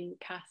doing it through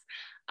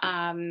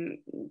UCAS.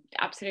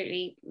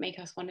 Absolutely make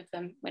us one of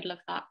them. We'd love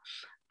that.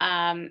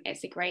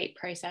 It's a great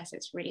process.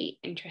 It's really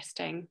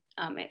interesting.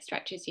 It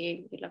stretches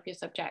you. You love your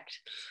subject.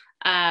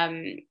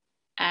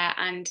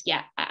 And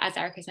yeah, as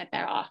Erica said,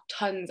 there are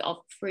tons of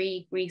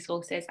free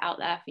resources out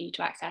there for you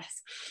to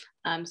access.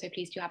 So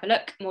please do have a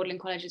look. Magdalen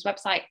College's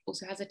website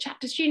also has a chat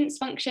to students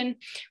function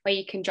where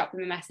you can drop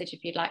them a message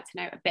if you'd like to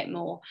know a bit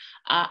more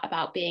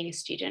about being a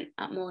student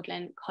at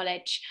Magdalen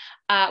College.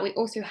 We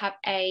also have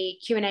a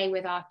Q&A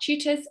with our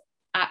tutors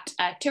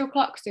at 2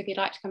 o'clock. So if you'd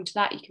like to come to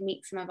that, you can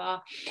meet some of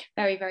our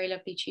very, very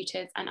lovely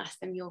tutors and ask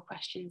them your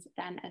questions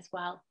then as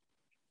well.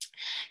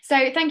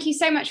 So thank you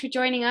so much for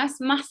joining us.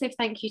 Massive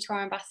thank you to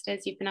our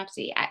ambassadors. You've been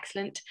absolutely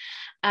excellent.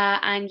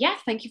 And yeah,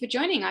 thank you for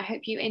joining. I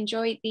hope you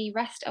enjoyed the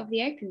rest of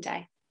the open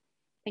day.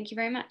 Thank you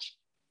very much.